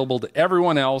be available to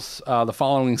everyone else the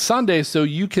following Sunday, so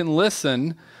you can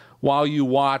listen while you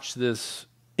watch this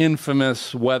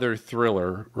infamous weather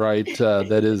thriller, right?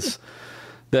 That is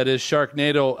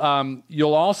Sharknado.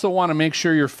 You'll also want to make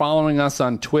sure you're following us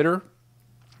on Twitter.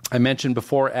 I mentioned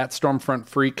before at Stormfront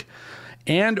Freak,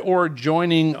 and or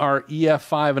joining our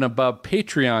EF5 and above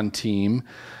Patreon team,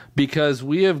 because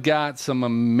we have got some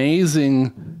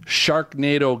amazing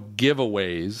Sharknado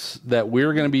giveaways that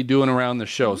we're going to be doing around the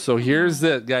show. So here's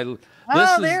the guy.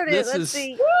 There it is. Let's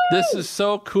see. This is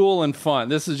so cool and fun.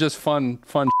 This is just fun,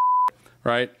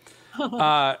 right?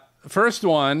 First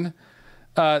one.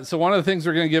 So one of the things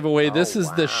we're going to give away. This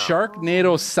is the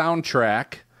Sharknado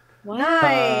soundtrack.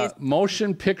 Nice.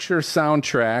 Motion picture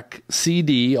soundtrack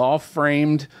CD, all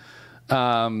framed,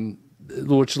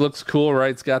 which looks cool,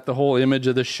 right? It's got the whole image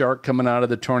of the shark coming out of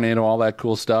the tornado, all that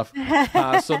cool stuff.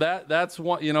 So that's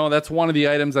one. That's one of the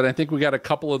items that I think we got a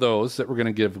couple of those that we're going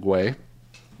to give away.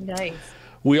 Nice.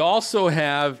 We also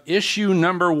have issue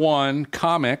number 1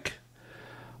 comic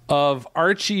of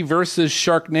Archie versus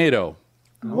Sharknado.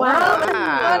 Wow,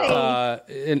 that's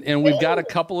funny. And we've got a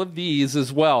couple of these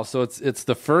as well. So it's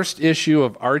the first issue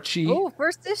of Archie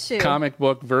first issue comic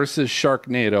book versus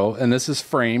Sharknado, and this is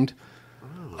framed.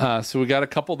 So we got a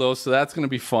couple of those, so that's going to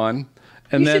be fun.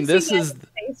 And then this is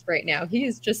face right now.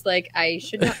 He's just like, I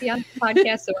should not be on the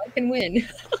podcast so I can win.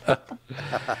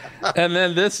 And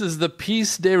then this is the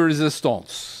piece de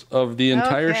resistance of the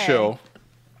entire show.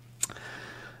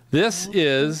 This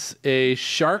is a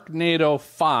Sharknado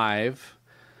 5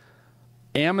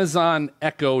 Amazon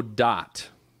Echo Dot.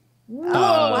 And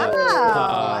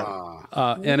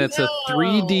it's a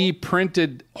 3D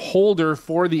printed holder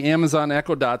for the Amazon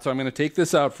Echo Dot. So I'm going to take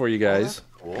this out for you guys.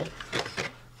 Cool.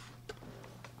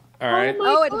 All right.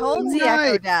 Oh, it holds the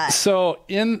Echo Dot. So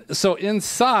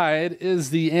inside is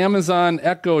the Amazon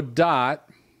Echo Dot,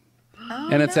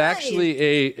 and it's actually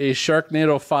a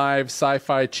Sharknado 5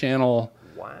 Sci-Fi Channel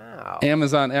Wow.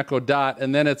 Amazon Echo Dot.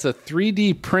 And then it's a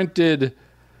 3D printed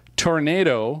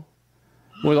tornado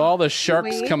with all the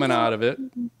sharks coming out of it.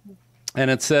 And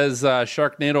it says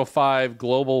Sharknado 5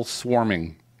 Global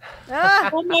Swarming.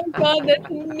 Oh my God, that's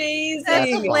amazing.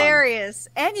 That's hilarious.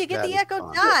 And you get the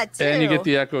Echo Dot, too. And you get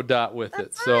the Echo Dot with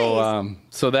it. So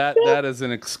so that is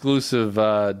an exclusive,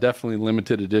 definitely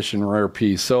limited edition rare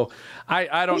piece. So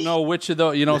I don't know which of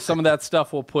those, some of that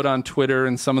stuff we'll put on Twitter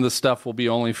and some of the stuff will be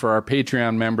only for our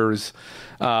Patreon members.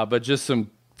 But just some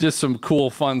cool,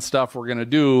 fun stuff we're going to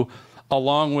do.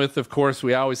 Along with, of course,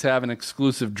 we always have an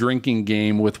exclusive drinking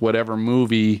game with whatever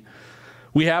movie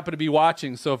we happen to be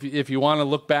watching. So if you want to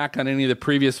look back on any of the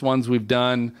previous ones we've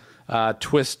done,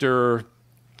 Twister,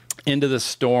 Into the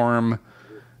Storm,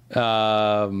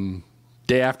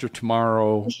 Day After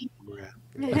Tomorrow, I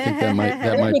think that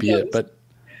might be it. But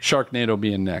Sharknado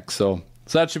being next, so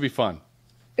that should be fun.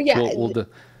 Yeah. We'll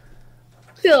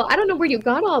Phil, I don't know where you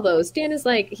got all those. Dan is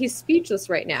he's speechless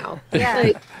right now.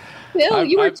 Yeah. Phil,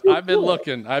 I've been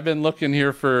looking. I've been looking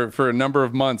here for a number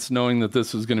of months, knowing that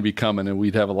this was going to be coming, and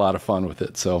we'd have a lot of fun with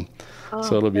it. So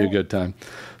it'll be a good time.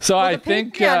 So I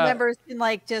think Patreon members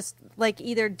can just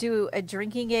either do a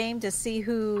drinking game to see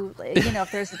who,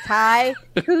 if there's a tie,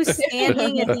 who's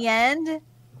standing in the end.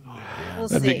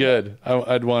 That'd be good.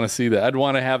 I'd want to see that. I'd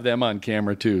want to have them on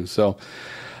camera too. So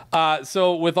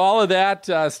with all of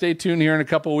that, stay tuned here in a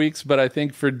couple weeks. But I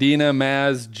think for Dina,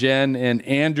 Maz, Jen, and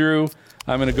Andrew,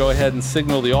 I'm going to go ahead and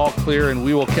signal the all clear, and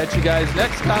we will catch you guys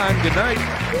next time. Good night.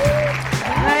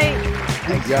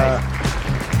 Good night.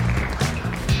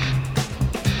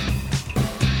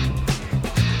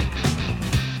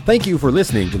 Thank you for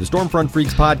listening to the Stormfront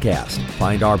Freaks podcast.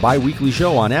 Find our bi-weekly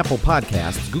show on Apple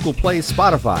Podcasts, Google Play,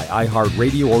 Spotify,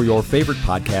 iHeartRadio, or your favorite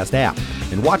podcast app.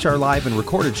 And watch our live and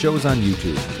recorded shows on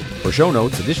YouTube. For show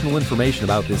notes, additional information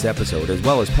about this episode, as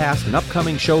well as past and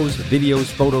upcoming shows, videos,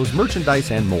 photos,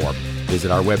 merchandise, and more, visit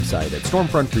our website at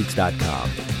stormfrontfreaks.com.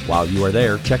 While you are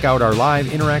there, check out our live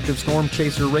interactive storm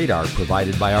chaser radar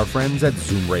provided by our friends at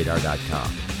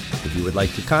zoomradar.com. If you would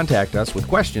like to contact us with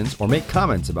questions or make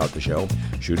comments about the show,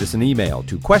 shoot us an email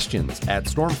to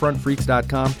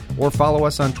questions@stormfrontfreaks.com or follow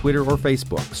us on Twitter or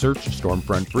Facebook. Search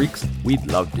Stormfront Freaks. We'd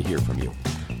love to hear from you.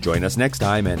 Join us next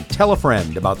time and tell a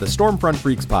friend about the Stormfront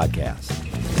Freaks podcast.